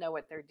must know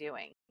what they're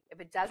doing. If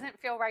it doesn't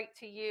feel right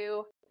to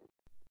you,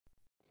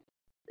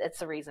 it's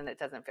the reason it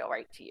doesn't feel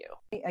right to you.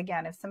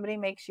 Again, if somebody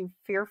makes you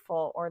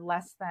fearful or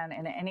less than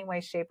in any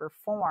way, shape, or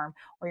form,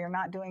 or you're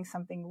not doing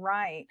something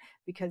right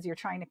because you're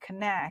trying to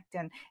connect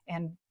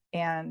and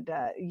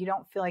you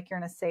don't feel like you're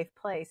in a safe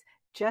place,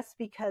 just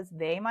because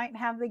they might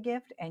have the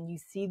gift and you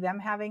see them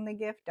having the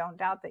gift, don't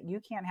doubt that you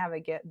can't have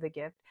the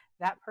gift.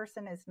 That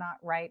person is not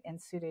right and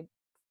suited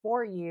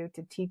for you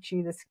to teach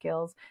you the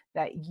skills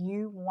that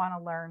you want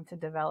to learn to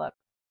develop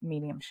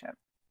mediumship.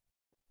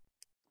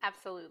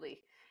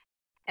 Absolutely.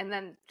 And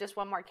then just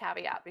one more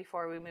caveat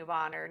before we move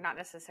on, or not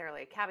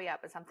necessarily a caveat,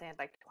 but something I'd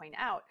like to point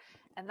out.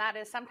 And that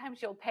is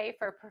sometimes you'll pay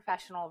for a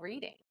professional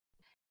reading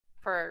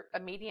for a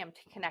medium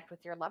to connect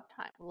with your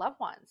loved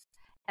ones.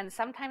 And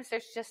sometimes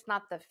there's just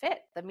not the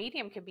fit. The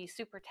medium can be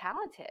super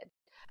talented,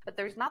 but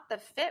there's not the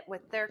fit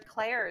with their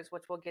clairs,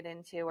 which we'll get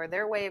into, or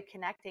their way of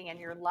connecting and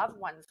your loved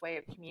one's way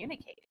of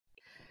communicating.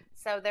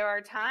 So there are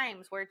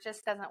times where it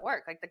just doesn't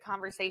work. Like the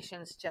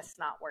conversation's just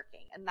not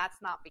working. And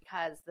that's not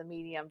because the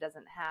medium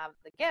doesn't have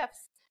the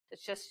gifts.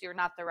 It's just you're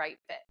not the right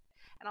fit.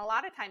 And a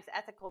lot of times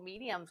ethical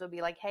mediums will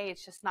be like, hey,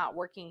 it's just not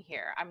working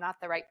here. I'm not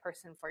the right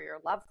person for your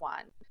loved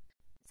one.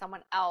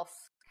 Someone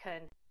else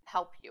can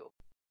help you.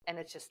 And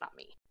it's just not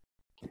me.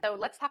 So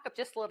let's talk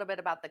just a little bit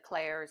about the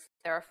clairs.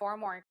 There are 4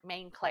 more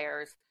main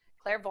clairs.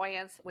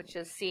 Clairvoyance, which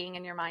is seeing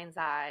in your mind's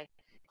eye.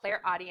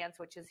 Clairaudience,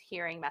 which is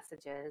hearing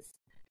messages.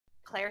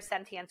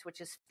 Clairsentience, which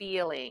is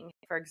feeling,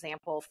 for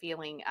example,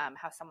 feeling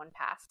how someone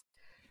passed.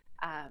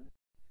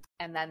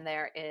 And then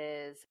there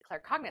is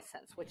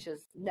claircognizance, which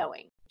is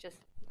knowing, just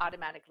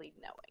automatically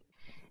knowing.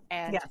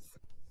 And yes,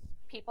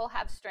 people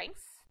have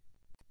strengths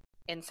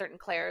in certain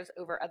clairs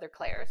over other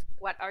clairs.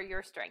 What are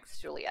your strengths,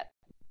 Juliet?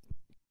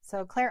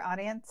 So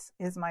clairaudience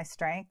is my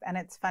strength. And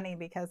it's funny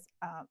because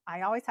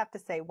I always have to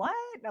say, what?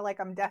 Like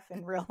I'm deaf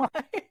in real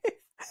life.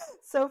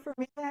 So for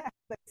me to have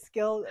a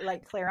skill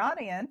like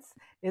clairaudience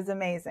is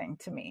amazing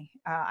to me.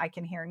 I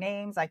can hear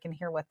names. I can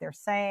hear what they're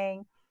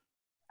saying.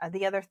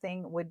 The other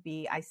thing would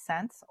be I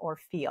sense or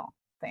feel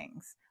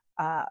things.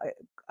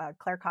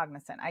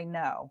 Claircognizant, I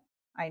know.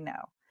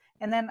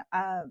 And then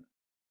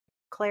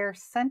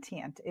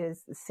clairsentient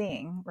is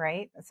seeing,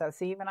 right? So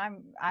see, even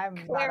I'm not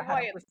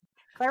 100%.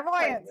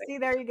 Clairvoyance. See,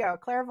 there you go.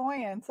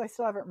 Clairvoyance. I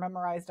still haven't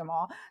memorized them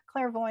all.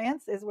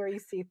 Clairvoyance is where you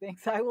see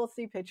things. I will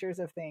see pictures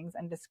of things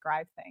and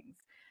describe things.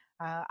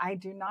 I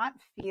do not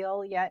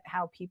feel yet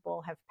how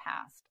people have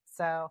passed.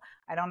 So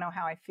I don't know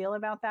how I feel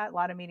about that. A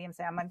lot of mediums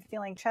say, I'm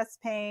feeling chest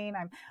pain.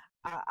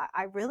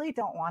 I really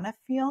don't want to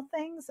feel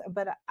things,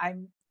 but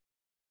I'm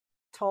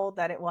told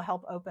that it will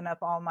help open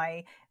up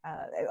my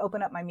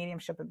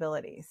mediumship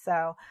abilities.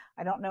 So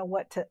I don't know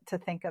what to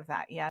think of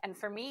that yet. And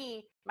for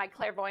me, my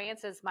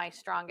clairvoyance is my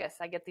strongest.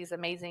 I get these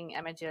amazing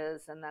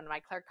images, and then my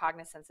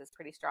claircognizance is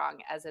pretty strong,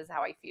 as is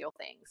how I feel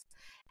things.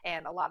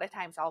 And a lot of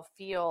times I'll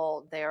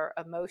feel their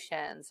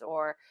emotions,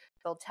 or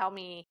they'll tell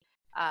me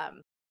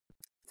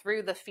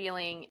through the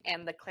feeling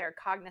and the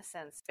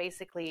claircognizance,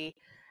 basically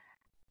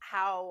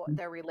how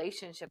their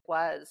relationship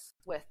was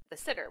with the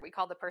sitter. We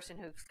call the person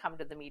who's come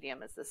to the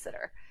medium as the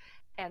sitter.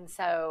 And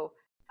so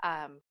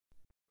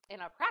in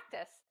a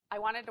practice, I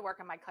wanted to work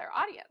on my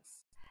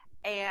clairaudience.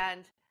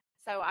 And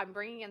so I'm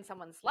bringing in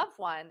someone's loved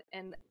one,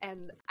 and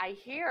I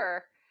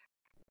hear,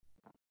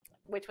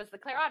 which was the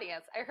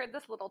clairaudience, I heard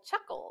this little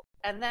chuckle.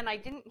 And then I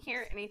didn't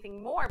hear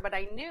anything more, but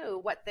I knew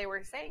what they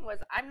were saying was,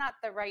 I'm not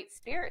the right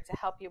spirit to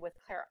help you with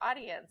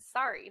clairaudience.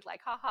 Sorry, like,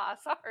 haha,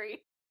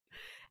 sorry.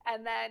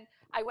 And then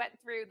I went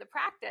through the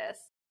practice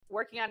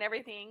working on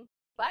everything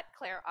but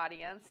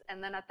clairaudience.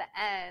 And then at the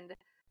end,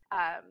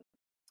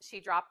 she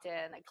dropped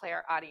in a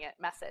clairaudient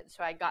message.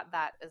 So I got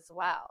that as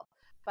well.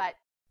 But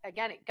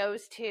again, it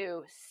goes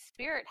to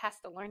spirit has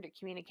to learn to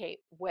communicate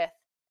with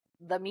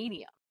the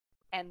medium.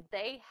 And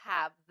they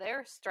have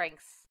their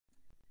strengths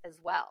as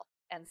well.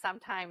 And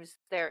sometimes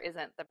there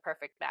isn't the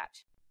perfect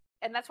match.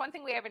 And that's one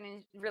thing we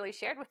haven't really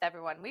shared with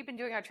everyone. We've been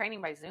doing our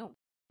training by Zoom.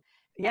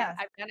 Yes.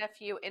 I've done a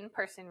few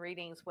in-person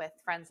readings with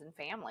friends and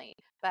family,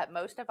 but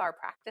most of our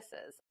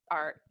practices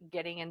are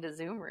getting into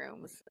Zoom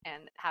rooms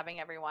and having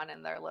everyone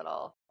in their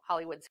little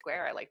Hollywood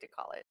square, I like to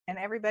call it. And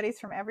everybody's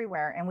from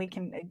everywhere, and we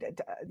can,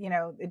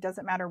 it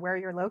doesn't matter where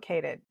you're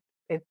located.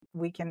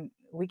 We can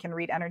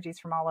read energies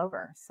from all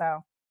over.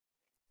 So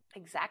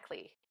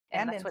exactly.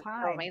 And that's what's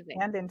so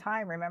amazing. And in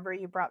time, remember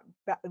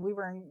we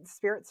were in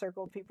spirit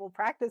circle, people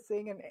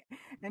practicing,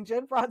 and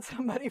Jen brought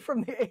somebody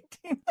from the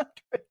 1800s.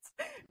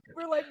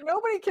 We're like,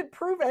 nobody can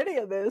prove any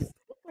of this.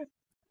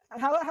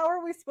 How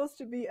are we supposed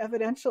to be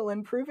evidential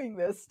in proving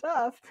this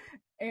stuff?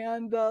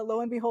 And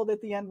lo and behold,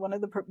 at the end, one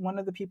of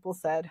the people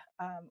said,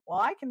 well,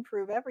 I can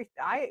prove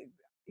everything.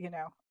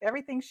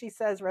 Everything she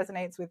says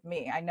resonates with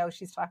me. I know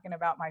she's talking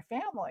about my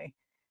family.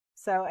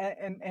 So,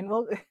 and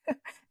we'll,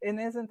 and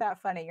isn't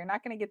that funny? You're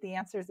not going to get the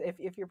answers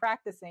if you're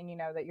practicing,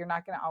 that you're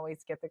not going to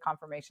always get the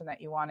confirmation that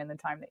you want in the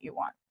time that you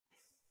want.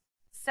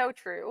 So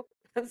true.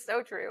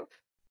 So true.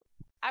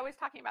 I was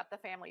talking about the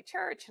family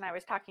church, and I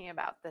was talking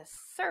about this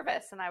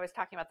service, and I was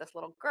talking about this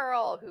little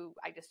girl who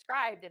I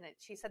described, and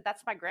she said,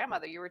 that's my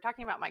grandmother. You were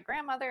talking about my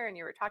grandmother, and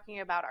you were talking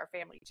about our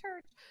family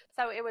church.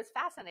 So it was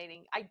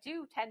fascinating. I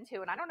do tend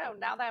to, and I don't know,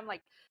 now that I'm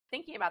like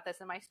thinking about this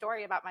and my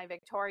story about my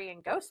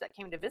Victorian ghost that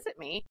came to visit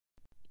me,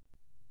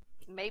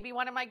 maybe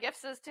one of my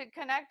gifts is to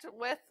connect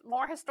with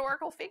more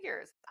historical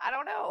figures. I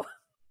don't know.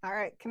 All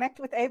right.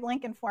 Connect with Abe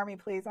Lincoln for me,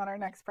 please, on our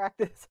next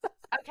practice.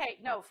 Okay.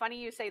 No, funny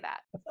you say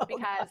that, Oh,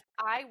 because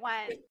I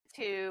went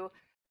to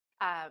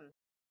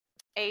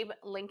Abe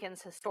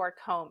Lincoln's historic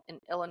home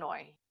in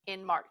Illinois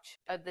in March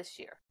of this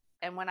year.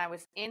 And when I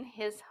was in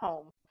his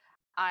home,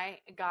 I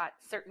got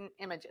certain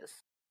images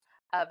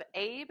of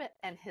Abe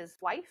and his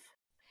wife.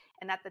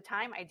 And at the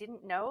time, I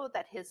didn't know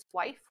that his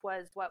wife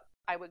was what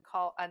I would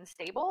call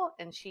unstable,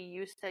 and she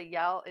used to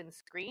yell and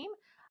scream.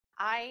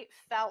 I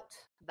felt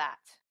that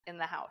in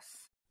the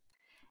house.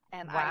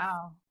 And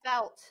wow. I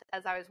felt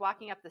as I was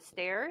walking up the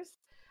stairs,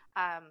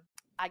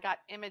 I got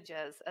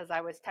images as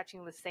I was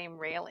touching the same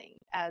railing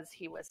as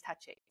he was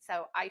touching.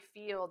 So I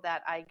feel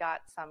that I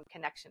got some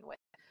connection with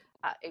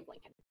Abe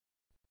Lincoln.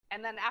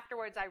 And then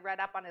afterwards, I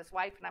read up on his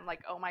wife, and I'm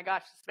like, oh my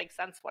gosh, this makes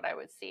sense what I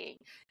was seeing.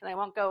 And I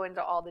won't go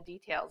into all the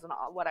details and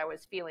all what I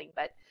was feeling,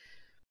 but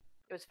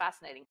it was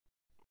fascinating.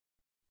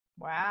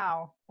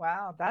 Wow.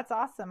 Wow. That's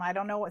awesome. I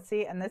don't know what,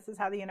 see, and this is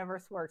how the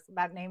universe works.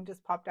 That name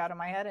just popped out of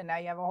my head, and now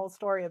you have a whole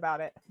story about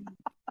it.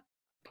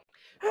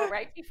 Well,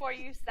 right before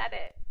you said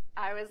it,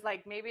 I was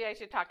like, maybe I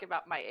should talk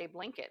about my Abe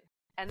Lincoln.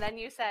 And then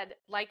you said,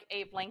 like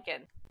Abe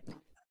Lincoln.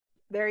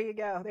 There you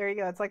go. There you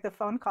go. It's like the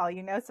phone call.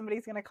 You know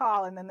somebody's going to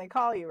call, and then they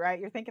call you, right?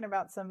 You're thinking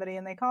about somebody,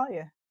 and they call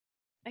you.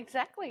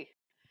 Exactly.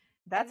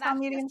 That's how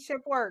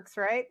mediumship works,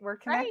 right? We're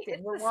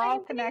connected. Right, we're all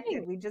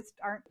connected. Thing. We just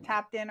aren't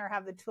tapped in or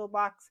have the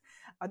toolbox,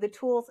 or the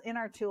tools in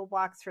our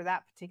toolbox for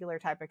that particular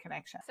type of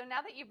connection. So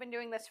now that you've been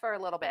doing this for a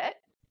little bit,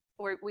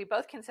 we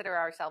both consider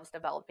ourselves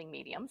developing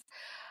mediums.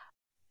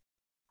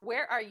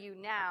 Where are you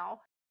now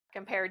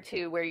compared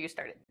to where you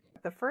started?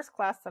 The first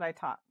class that I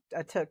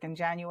took in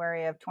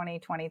January of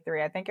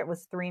 2023, I think it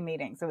was 3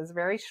 meetings. It was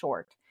very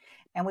short.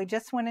 And we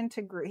just went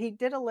into group. He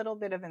did a little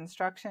bit of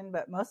instruction,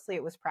 but mostly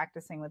it was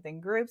practicing within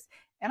groups.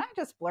 And I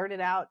just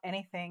blurted out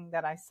anything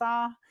that I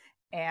saw.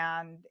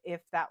 And if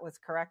that was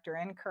correct or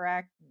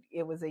incorrect,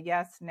 it was a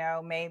yes,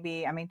 no,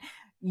 maybe. I mean,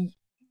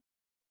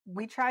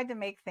 we tried to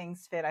make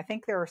things fit. I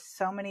think there were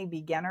so many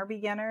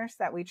beginners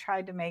that we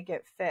tried to make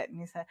it fit. And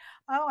he said,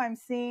 oh, I'm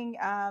seeing,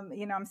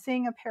 I'm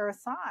seeing a pair of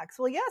socks.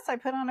 Well, yes, I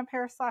put on a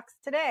pair of socks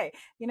today.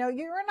 You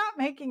were not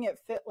making it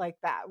fit like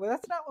that. Well,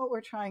 that's not what we're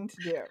trying to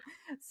do.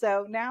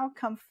 So now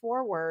come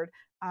forward.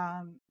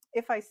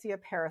 If I see a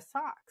pair of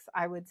socks,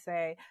 I would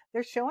say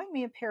they're showing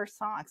me a pair of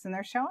socks, and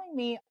they're showing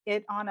me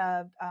it on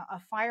a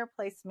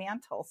fireplace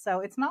mantle. So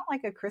it's not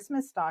like a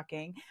Christmas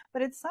stocking,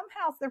 but it's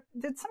somehow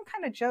it's some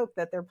kind of joke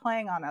that they're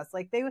playing on us.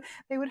 Like they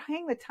would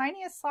hang the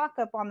tiniest sock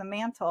up on the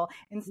mantle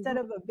instead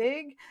of a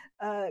big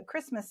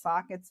Christmas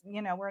sock. It's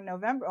we're in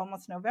November,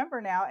 almost November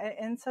now,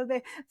 and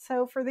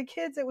so for the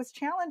kids it was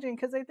challenging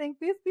because they think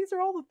these are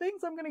all the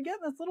things I'm going to get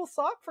in this little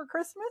sock for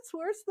Christmas.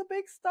 Where's the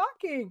big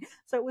stocking?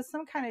 So it was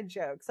some kind of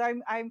joke. So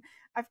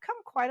I've come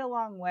quite a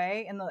long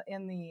way in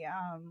the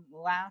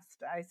last,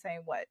 I say,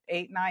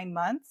 8-9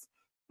 months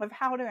of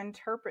how to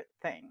interpret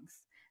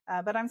things.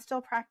 But I'm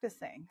still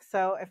practicing.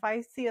 So if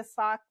I see a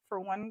sock for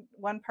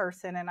one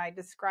person and I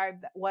describe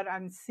what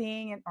I'm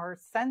seeing or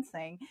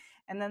sensing,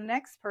 and the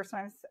next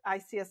person I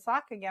see a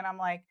sock again, I'm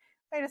like,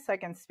 wait a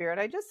second, Spirit,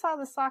 I just saw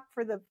the sock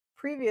for the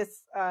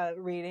previous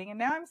reading, and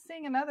now I'm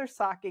seeing another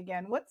sock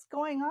again. What's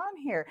going on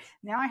here?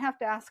 Now I have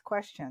to ask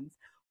questions.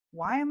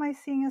 Why am I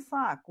seeing a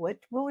sock? What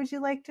would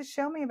you like to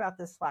show me about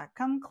this sock?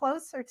 Come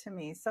closer to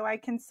me so I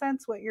can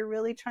sense what you're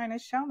really trying to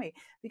show me.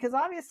 Because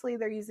obviously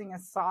they're using a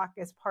sock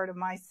as part of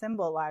my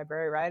symbol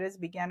library, right? As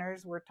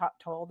beginners, we're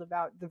told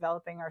about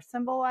developing our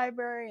symbol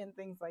library and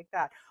things like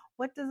that.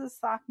 What does a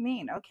sock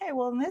mean? Okay,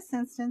 well, in this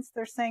instance,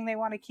 they're saying they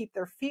want to keep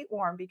their feet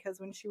warm because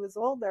when she was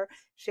older,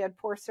 she had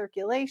poor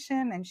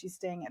circulation and she's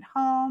staying at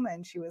home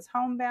and she was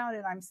homebound,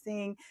 and I'm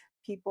seeing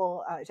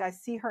people, I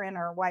see her in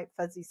her white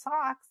fuzzy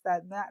socks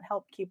that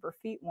help keep her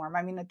feet warm.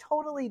 I mean, a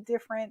totally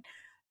different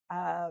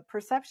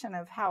perception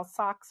of how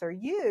socks are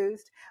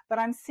used, but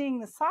I'm seeing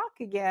the sock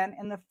again.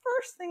 And the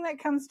first thing that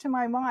comes to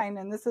my mind,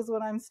 and this is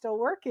what I'm still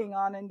working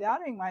on and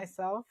doubting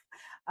myself,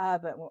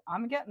 but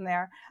I'm getting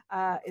there,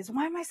 is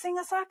why am I seeing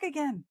a sock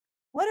again?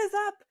 What is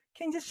up?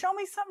 Can you just show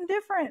me something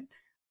different?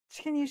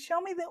 Can you show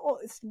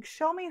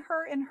me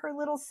her in her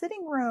little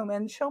sitting room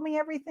and show me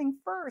everything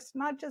first,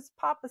 not just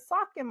pop a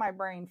sock in my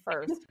brain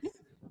first,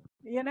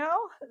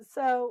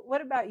 So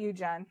what about you,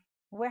 Jen?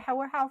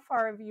 How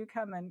far have you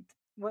come, and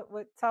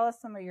what tell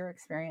us some of your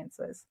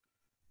experiences?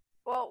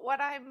 Well, what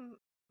I'm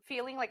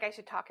feeling like I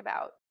should talk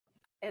about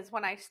is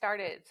when I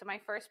started. So my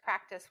first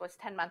practice was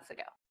 10 months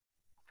ago,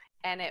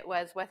 and it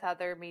was with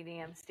other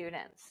medium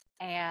students.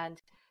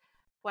 And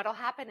what'll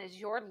happen is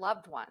your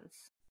loved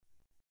ones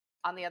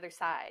on the other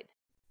side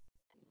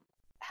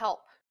help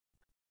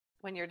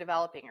when you're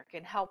developing, or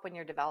can help when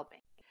you're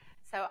developing.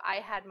 So I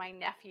had my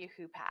nephew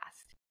who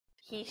passed.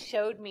 He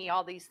showed me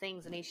all these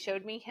things, and he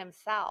showed me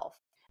himself,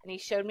 and he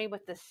showed me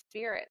with the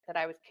spirit that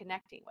I was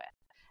connecting with.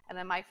 And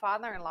then my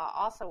father-in-law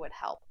also would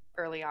help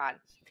early on,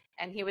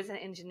 and he was an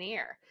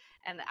engineer,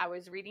 and I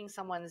was reading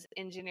someone's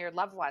engineered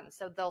loved one.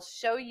 So they'll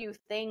show you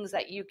things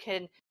that you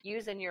can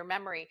use in your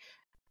memory.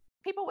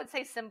 People would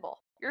say symbol,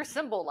 your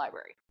symbol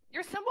library.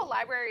 Your symbol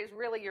library is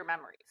really your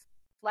memories.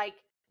 Like,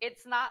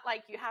 it's not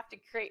like you have to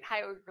create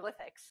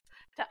hieroglyphics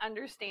to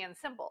understand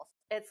symbols.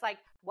 It's like,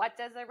 what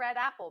does a red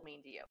apple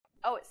mean to you?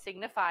 Oh, it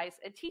signifies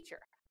a teacher.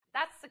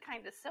 That's the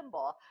kind of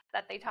symbol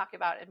that they talk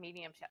about in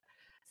mediumship.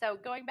 So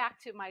going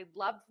back to my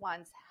loved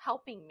ones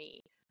helping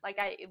me, like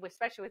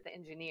especially with the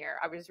engineer,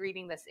 I was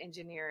reading this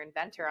engineer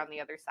inventor on the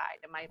other side,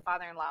 and my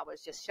father-in-law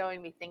was just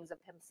showing me things of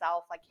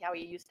himself, like how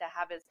he used to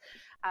have his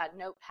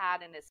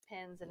notepad and his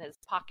pens in his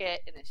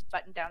pocket and his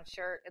button-down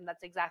shirt, and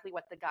that's exactly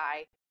what the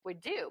guy would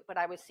do. But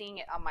I was seeing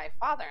it on my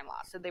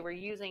father-in-law, so they were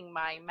using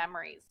my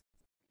memories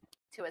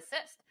to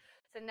assist.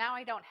 So now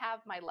I don't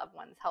have my loved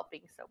ones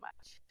helping so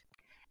much.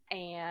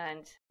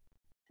 And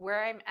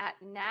where I'm at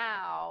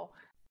now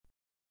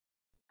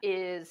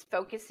is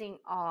focusing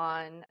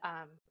on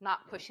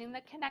not pushing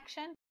the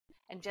connection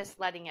and just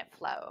letting it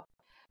flow.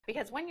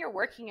 Because when you're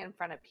working in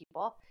front of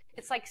people,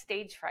 it's like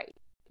stage fright.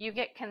 You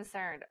get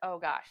concerned. Oh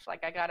gosh,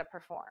 like I got to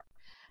perform.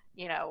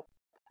 You know,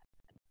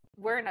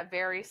 we're in a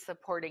very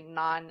supporting,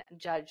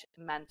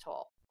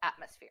 non-judgmental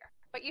atmosphere,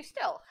 but you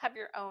still have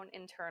your own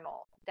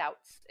internal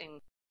doubts, and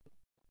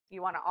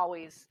you want to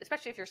always,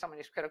 especially if you're someone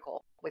who's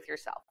critical with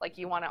yourself, like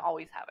you want to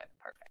always have it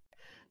perfect.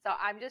 So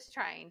I'm just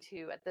trying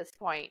to, at this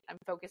point, I'm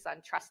focused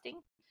on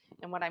trusting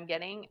in what I'm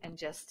getting and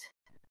just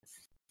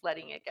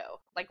letting it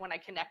go. Like when I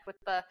connect with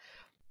the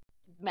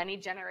many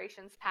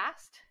generations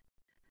past,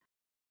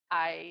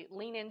 I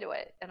lean into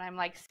it and I'm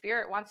like,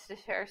 Spirit wants to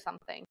share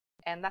something.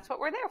 And that's what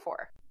we're there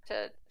for,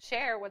 to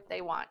share what they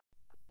want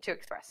to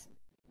express.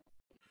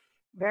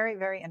 Very,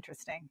 very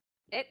interesting.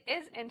 It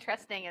is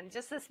interesting. And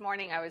just this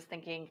morning, I was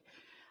thinking,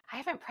 I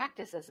haven't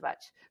practiced as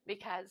much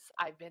because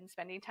I've been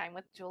spending time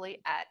with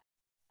Julie at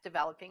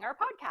developing our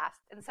podcast.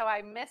 And so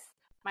I miss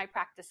my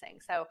practicing.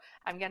 So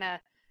I'm going to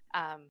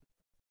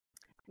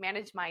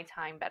manage my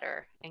time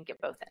better and get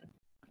both in.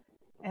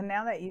 And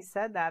now that you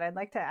said that, I'd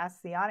like to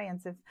ask the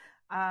audience if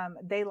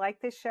they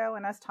like this show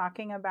and us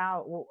talking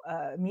about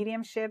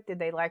mediumship. Did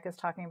they like us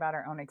talking about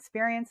our own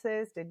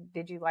experiences?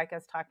 Did you like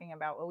us talking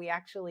about what we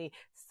actually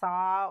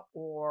saw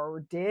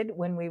or did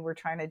when we were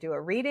trying to do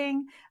a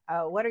reading?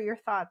 What are your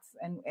thoughts?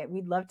 And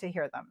we'd love to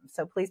hear them.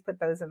 So please put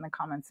those in the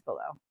comments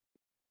below.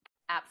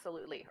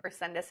 Absolutely. Or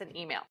send us an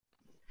email.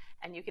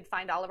 And you can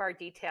find all of our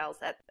details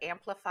at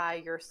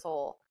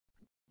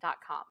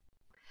amplifyyoursoul.com.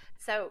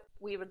 So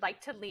we would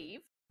like to leave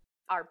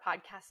our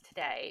podcast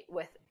today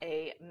with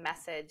a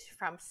message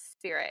from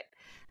Spirit,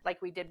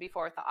 like we did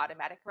before with the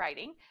automatic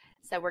writing.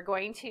 So we're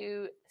going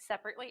to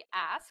separately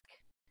ask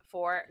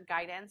for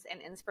guidance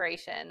and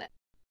inspiration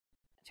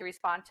to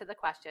respond to the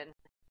question,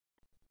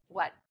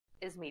 what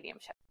is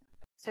mediumship?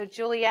 So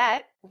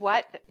Juliet,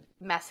 what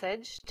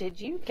message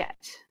did you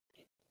get?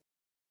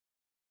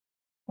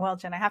 Well,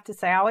 Jen, I have to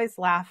say, I always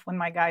laugh when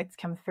my guides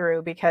come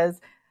through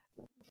because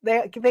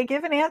they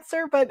give an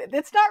answer, but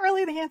it's not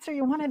really the answer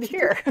you wanted to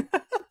hear.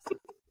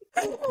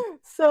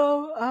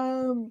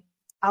 So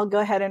I'll go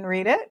ahead and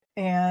read it,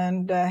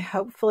 and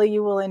hopefully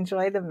you will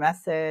enjoy the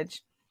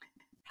message.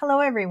 Hello,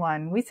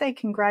 everyone. We say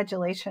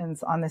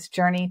congratulations on this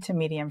journey to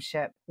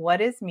mediumship. What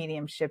is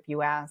mediumship,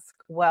 you ask?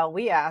 Well,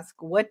 we ask,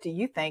 what do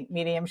you think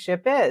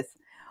mediumship is?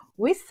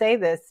 We say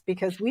this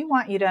because we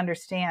want you to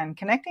understand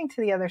connecting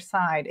to the other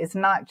side is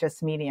not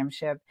just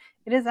mediumship.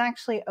 It is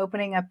actually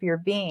opening up your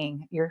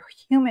being, your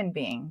human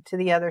being, to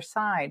the other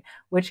side,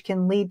 which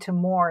can lead to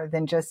more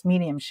than just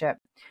mediumship.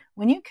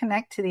 When you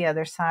connect to the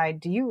other side,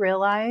 do you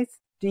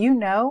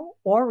know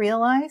or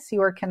realize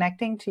you are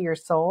connecting to your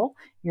soul,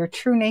 your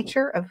true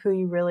nature of who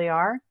you really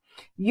are?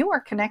 You are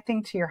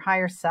connecting to your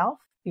higher self,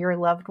 your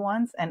loved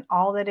ones, and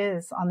all that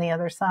is on the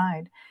other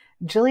side.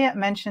 Juliet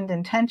mentioned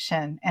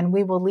intention, and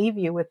we will leave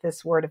you with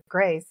this word of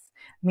grace,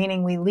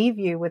 meaning we leave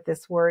you with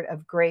this word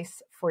of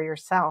grace for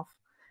yourself.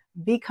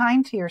 Be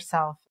kind to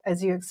yourself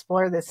as you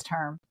explore this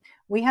term.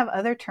 We have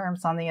other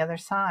terms on the other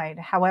side.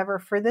 However,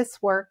 for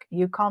this work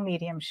you call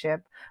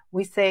mediumship,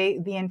 we say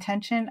the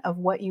intention of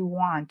what you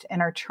want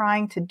and are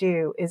trying to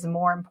do is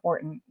more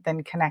important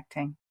than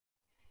connecting.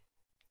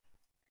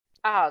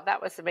 Oh,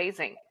 that was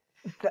amazing.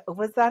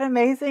 Was that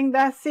amazing?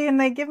 See, and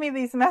they give me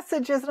these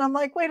messages and I'm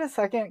like, wait a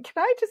second,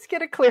 can I just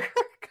get a clear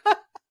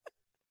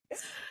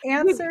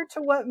answer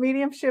to what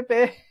mediumship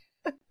is?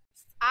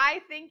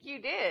 I think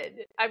you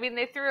did. I mean,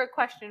 they threw a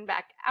question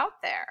back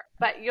out there,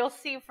 but you'll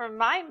see from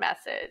my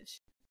message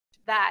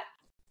that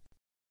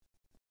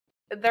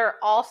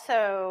they're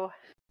also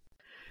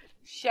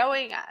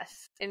showing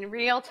us in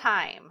real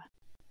time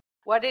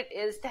what it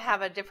is to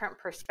have a different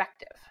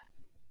perspective.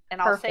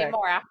 And I'll say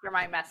more after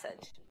my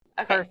message.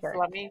 Okay,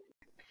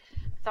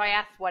 so I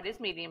asked, what is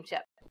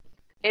mediumship?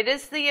 It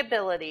is the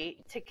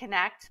ability to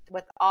connect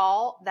with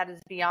all that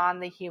is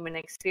beyond the human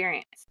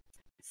experience.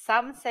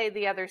 Some say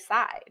the other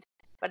side,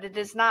 but it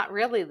is not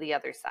really the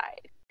other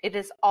side. It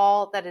is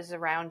all that is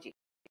around you,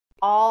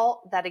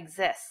 all that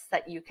exists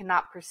that you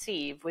cannot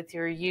perceive with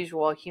your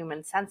usual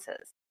human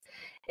senses.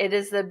 It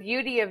is the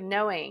beauty of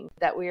knowing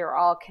that we are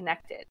all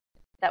connected,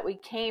 that we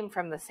came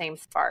from the same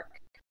spark,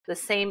 the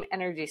same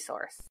energy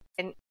source,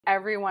 and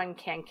everyone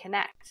can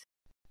connect.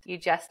 You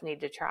just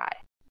need to try.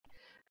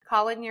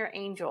 Call in your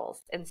angels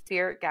and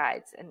spirit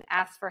guides and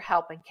ask for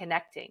help in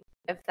connecting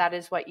if that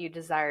is what you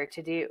desire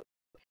to do.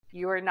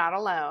 You are not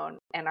alone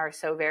and are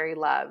so very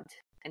loved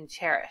and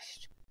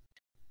cherished.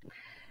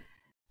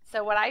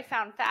 So what I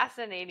found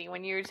fascinating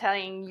when you were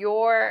telling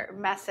your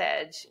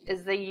message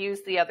is they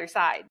use the other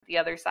side, the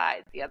other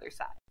side, the other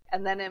side.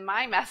 And then in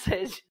my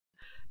message,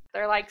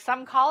 they're like,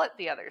 some call it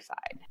the other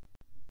side,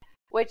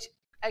 which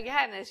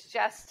again is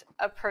just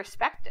a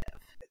perspective.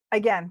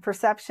 Again,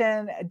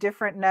 perception,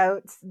 different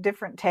notes,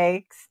 different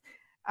takes.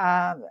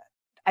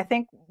 I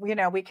think,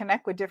 we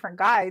connect with different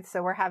guides,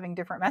 so we're having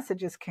different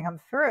messages come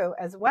through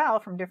as well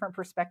from different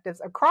perspectives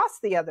across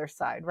the other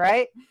side,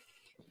 right?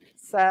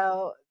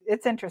 So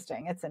it's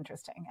interesting. It's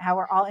interesting how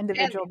we're all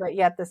individual, but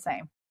yet the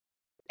same.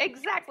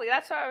 Exactly.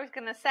 That's what I was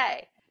going to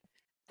say.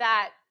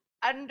 That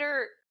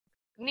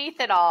underneath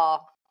it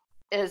all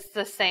is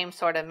the same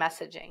sort of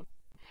messaging.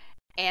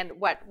 And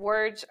what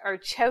words are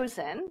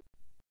chosen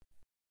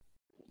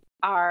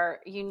are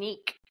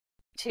unique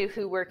to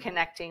who we're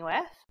connecting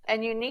with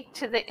and unique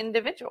to the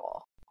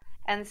individual.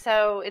 And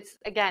so it's,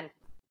 again,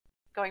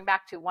 going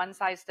back to one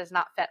size does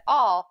not fit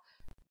all,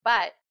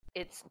 but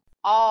it's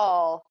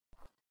all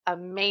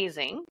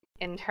amazing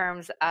in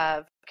terms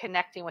of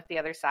connecting with the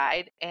other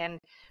side. And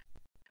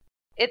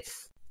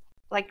it's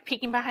like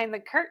peeking behind the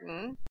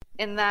curtain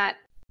in that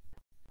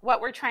what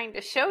we're trying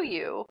to show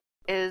you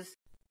is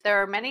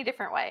there are many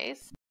different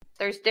ways.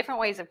 There's different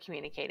ways of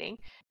communicating.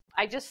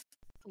 I just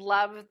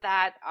love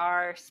that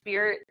our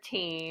spirit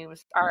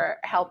teams are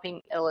helping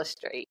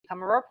illustrate some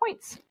of our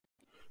points.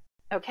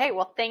 Okay,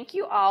 well, thank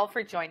you all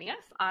for joining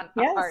us on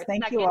our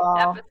second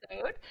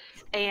episode.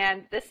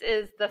 And this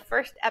is the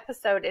first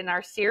episode in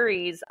our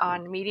series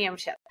on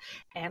mediumship.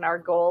 And our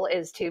goal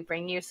is to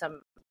bring you some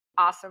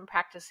awesome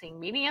practicing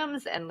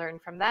mediums and learn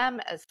from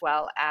them, as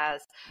well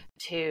as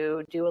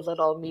to do a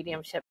little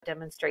mediumship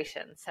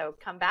demonstration. So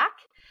come back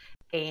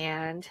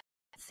and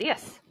see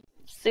us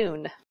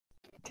soon.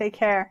 Take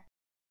care.